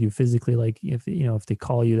interacting with you physically, like if they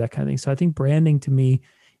call you, that kind of thing. So I think branding to me,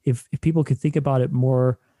 if people could think about it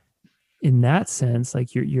more in that sense,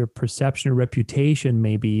 like your perception or reputation,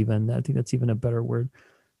 maybe even, I think that's even a better word,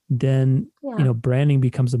 then, branding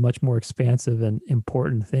becomes a much more expansive and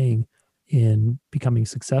important thing in becoming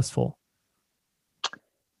successful.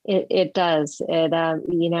 It does. I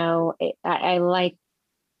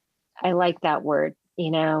like that word,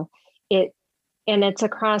 and it's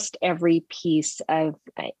across every piece of,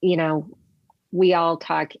 we all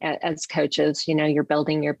talk as coaches, you're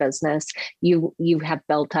building your business. You have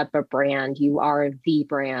built up a brand. You are the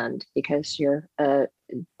brand because you're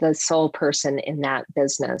the sole person in that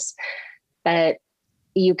business. But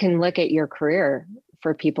you can look at your career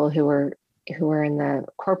for people who are in the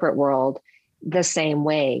corporate world the same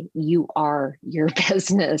way. You are your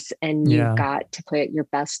business, and you've got to put your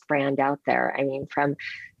best brand out there. I mean,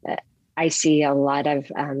 I see a lot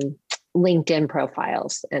of LinkedIn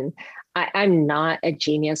profiles, and I'm not a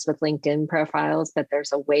genius with LinkedIn profiles, but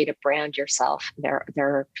there's a way to brand yourself. There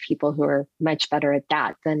are people who are much better at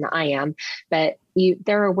that than I am, but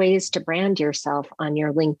there are ways to brand yourself on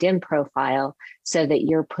your LinkedIn profile so that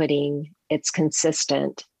it's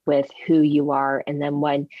consistent with who you are. And then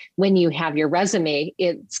when you have your resume,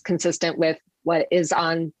 it's consistent with what is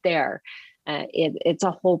on there. It's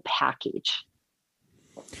a whole package.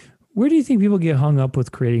 Where do you think people get hung up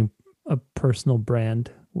with creating a personal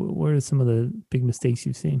brand? What are some of the big mistakes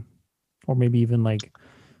you've seen? Or maybe even like,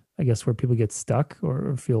 I guess, where people get stuck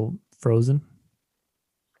or feel frozen?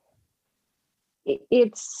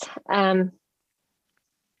 It's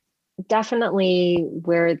definitely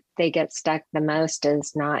where they get stuck the most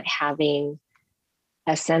is not having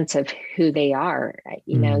a sense of who they are.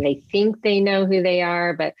 They think they know who they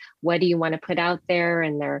are, but what do you want to put out there?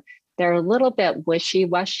 And they're a little bit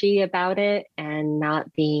wishy-washy about it, and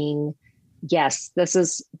not being, yes, this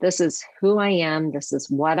is who I am. This is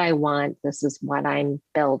what I want. This is what I'm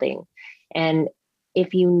building. And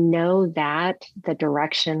if you know that, the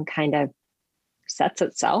direction kind of sets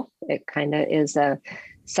itself. It kind of is a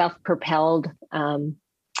self-propelled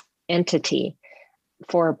entity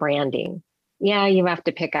for branding. Yeah, you have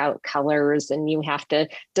to pick out colors and you have to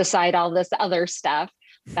decide all this other stuff.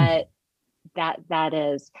 but that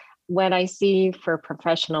is what I see for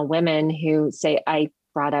professional women who say, I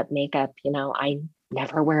brought up makeup, I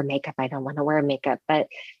never wear makeup. I don't want to wear makeup, but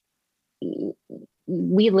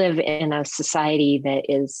we live in a society that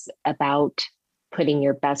is about putting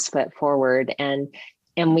your best foot forward, and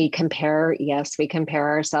we compare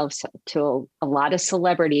ourselves to a lot of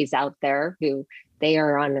celebrities out there who they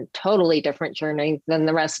are on a totally different journey than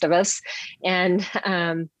the rest of us. And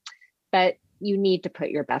but you need to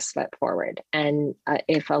put your best foot forward. And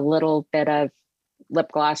if a little bit of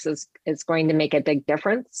lip gloss is going to make a big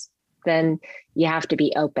difference, then you have to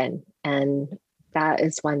be open. And that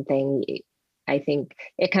is one thing I think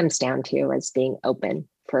it comes down to, is being open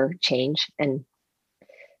for change, and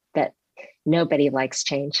that nobody likes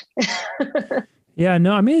change. Yeah,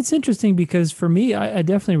 no, I mean, it's interesting because for me, I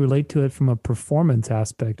definitely relate to it from a performance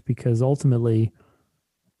aspect, because ultimately,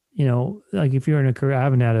 like if you're in a career, I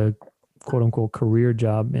haven't had a quote unquote career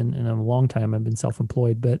job in a long time. I've been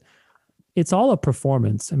self-employed, but it's all a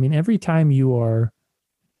performance. I mean, every time you are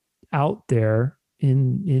out there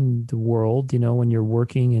in the world, when you're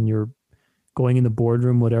working and you're going in the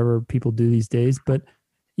boardroom, whatever people do these days, but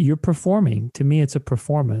you're performing. To me, it's a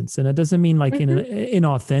performance. And it doesn't mean like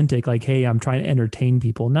inauthentic, like, hey, I'm trying to entertain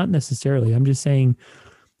people. Not necessarily. I'm just saying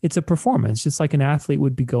it's a performance, just like an athlete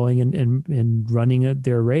would be going and running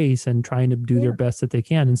their race and trying to do their best that they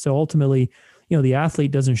can. And so ultimately, the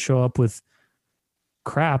athlete doesn't show up with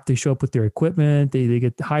crap. They show up with their equipment. They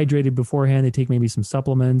get hydrated beforehand. They take maybe some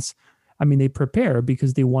supplements. I mean, they prepare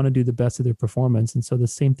because they want to do the best of their performance. And so the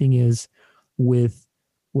same thing is with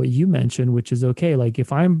what you mentioned, which is okay. Like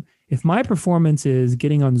if my performance is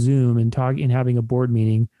getting on Zoom and talking and having a board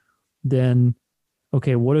meeting, then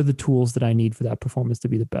okay, what are the tools that I need for that performance to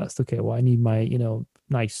be the best? Okay, well, I need my,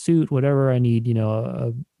 nice suit, whatever. I need,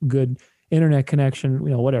 a good internet connection,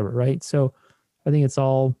 whatever, right? So I think it's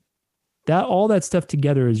all that stuff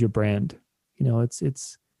together is your brand.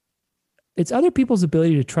 It's other people's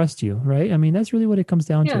ability to trust you, right? I mean, that's really what it comes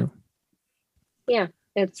down to. Yeah.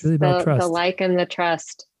 It's really about trust. The like and the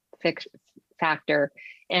trust factor.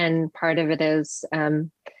 And part of it is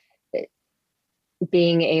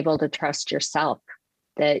being able to trust yourself,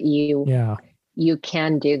 that you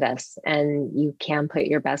can do this and you can put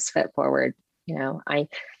your best foot forward.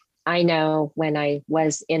 I know when I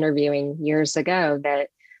was interviewing years ago that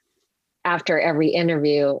after every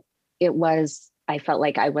interview, I felt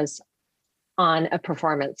like I was on a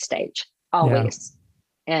performance stage always,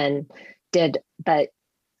 but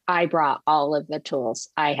I brought all of the tools.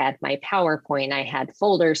 I had my PowerPoint, I had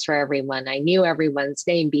folders for everyone. I knew everyone's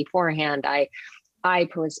name beforehand. I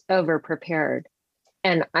was over prepared,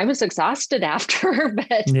 and I was exhausted after,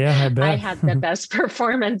 but I bet. I had the best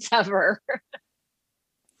performance ever.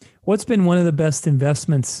 What's been one of the best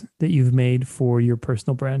investments that you've made for your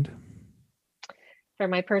personal brand? For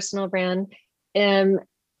my personal brand,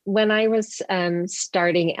 when I was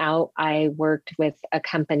starting out, I worked with a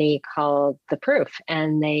company called The Proof,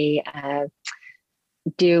 and they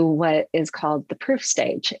do what is called the proof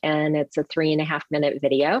stage. And it's a 3.5-minute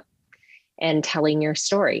video and telling your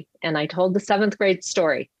story. And I told the 7th grade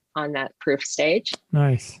story on that proof stage.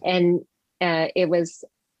 Nice. And it was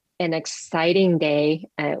an exciting day.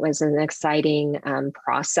 It was an exciting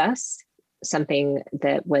process, something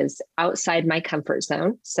that was outside my comfort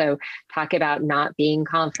zone. So talk about not being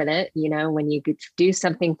confident. When you do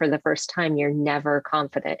something for the first time, you're never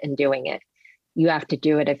confident in doing it. You have to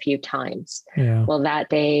do it a few times. Yeah. Well, that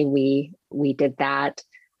day we did that.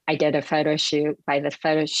 I did a photo shoot. By the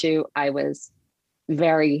photo shoot, I was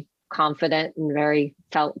very confident and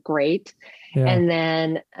felt great. Yeah. And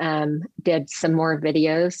then did some more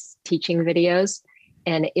videos, teaching videos.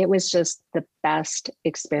 And it was just the best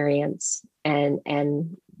experience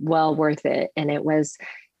and well worth it. And it was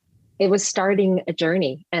starting a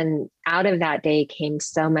journey. And out of that day came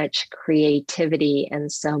so much creativity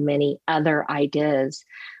and so many other ideas.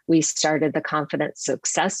 We started the Confidence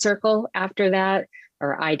Success Circle after that,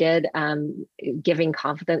 or I did, giving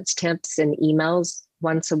confidence tips and emails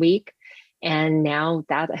once a week. And now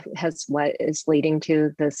that has what is leading to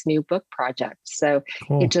this new book project. So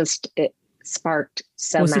cool. It sparked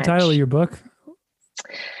so much. What's the title of your book?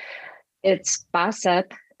 It's Boss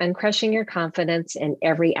Up, Uncrushing Your Confidence in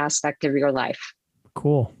Every Aspect of Your Life.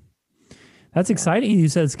 Cool. That's exciting. You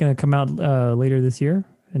said it's going to come out later this year,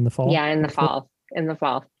 in the fall? Yeah, in the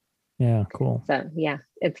fall. Yeah, cool. So yeah,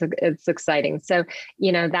 it's exciting. So,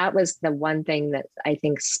 that was the one thing that I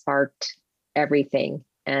think sparked everything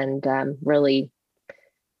and really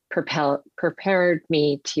prepared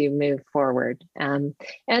me to move forward. And,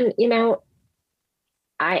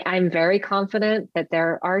 I'm very confident that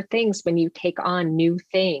there are things when you take on new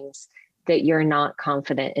things that you're not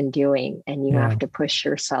confident in doing, and you have to push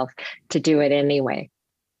yourself to do it anyway.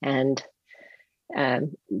 And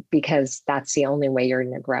because that's the only way you're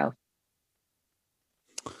going to grow.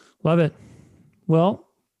 Love it. Well,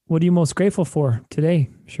 what are you most grateful for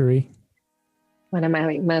today, Sheri? What am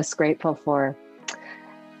I most grateful for?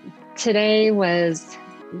 Today was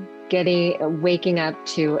waking up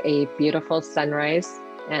to a beautiful sunrise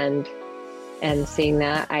and seeing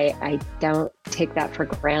that. I don't take that for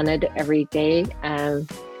granted every day.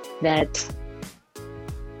 That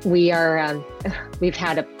we've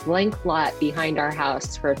had a blank lot behind our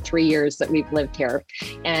house for 3 years that we've lived here.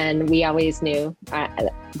 And we always knew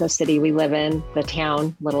the city we live in,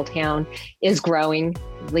 little town, is growing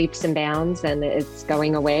leaps and bounds, and it's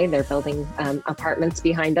going away. They're building apartments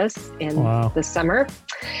behind us in the summer.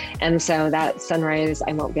 And so that sunrise,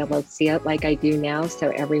 I won't be able to see it like I do now.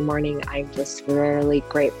 So every morning I'm just really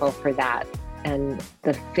grateful for that and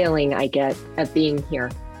the feeling I get of being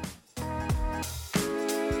here.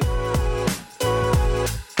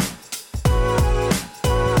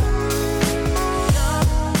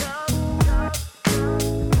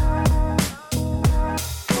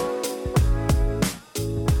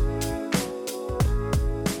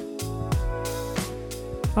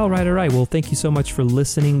 All right. Well, thank you so much for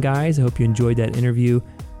listening, guys. I hope you enjoyed that interview.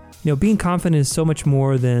 Being confident is so much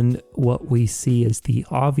more than what we see as the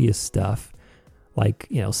obvious stuff, like,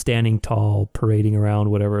 standing tall, parading around,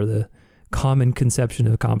 whatever the common conception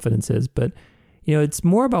of confidence is. But, it's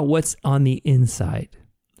more about what's on the inside,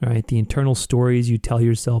 right? The internal stories you tell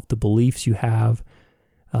yourself, the beliefs you have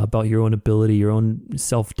about your own ability, your own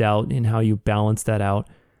self-doubt, and how you balance that out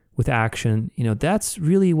with action. That's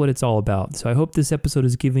really what it's all about. So I hope this episode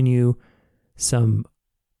has given you some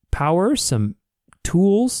power, some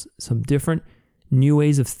tools, some different new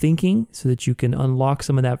ways of thinking so that you can unlock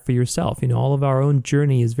some of that for yourself. All of our own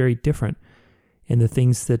journey is very different. And the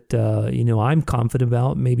things that, I'm confident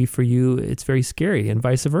about, maybe for you, it's very scary, and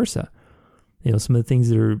vice versa. Some of the things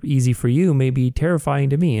that are easy for you may be terrifying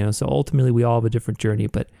to me. So ultimately we all have a different journey,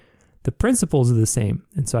 but the principles are the same.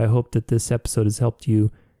 And so I hope that this episode has helped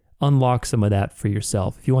you unlock some of that for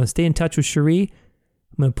yourself. If you want to stay in touch with Sheri,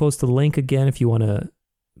 I'm going to post a link again if you want to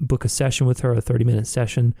book a session with her, a 30-minute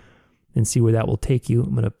session, and see where that will take you.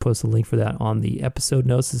 I'm going to post a link for that on the episode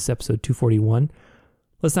notes. This is episode 241.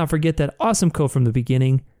 Let's not forget that awesome quote from the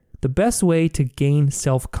beginning. The best way to gain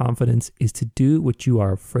self-confidence is to do what you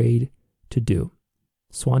are afraid to do.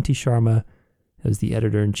 Swanti Sharma was the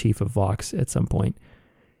editor-in-chief of Vox at some point.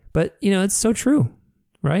 But, it's so true.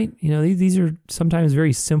 Right? These are sometimes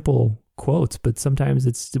very simple quotes, but sometimes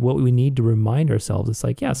it's what we need to remind ourselves. It's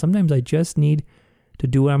like, sometimes I just need to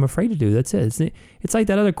do what I'm afraid to do. That's it. It's like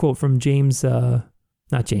that other quote from but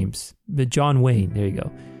John Wayne. There you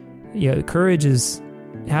go. Yeah, courage is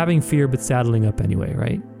having fear, but saddling up anyway,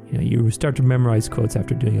 right? You start to memorize quotes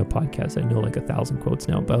after doing a podcast. I know like 1,000 quotes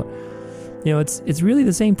now, but it's really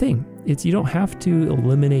the same thing. You don't have to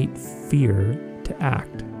eliminate fear to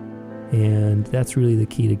act. And that's really the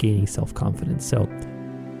key to gaining self-confidence. So,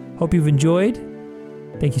 hope you've enjoyed.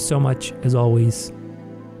 Thank you so much, as always,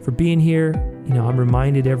 for being here. I'm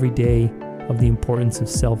reminded every day of the importance of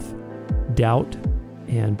self-doubt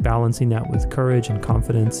and balancing that with courage and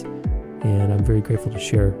confidence. And I'm very grateful to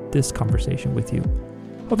share this conversation with you.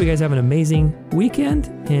 Hope you guys have an amazing weekend,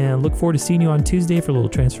 and look forward to seeing you on Tuesday for a little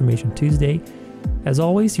Transformation Tuesday. As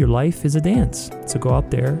always, your life is a dance. So go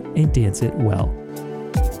out there and dance it well.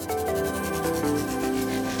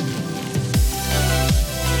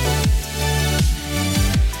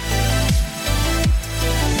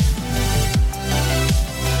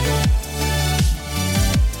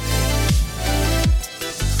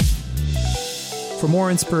 For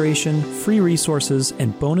more inspiration, free resources,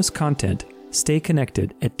 and bonus content, stay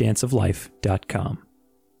connected at danceoflife.com.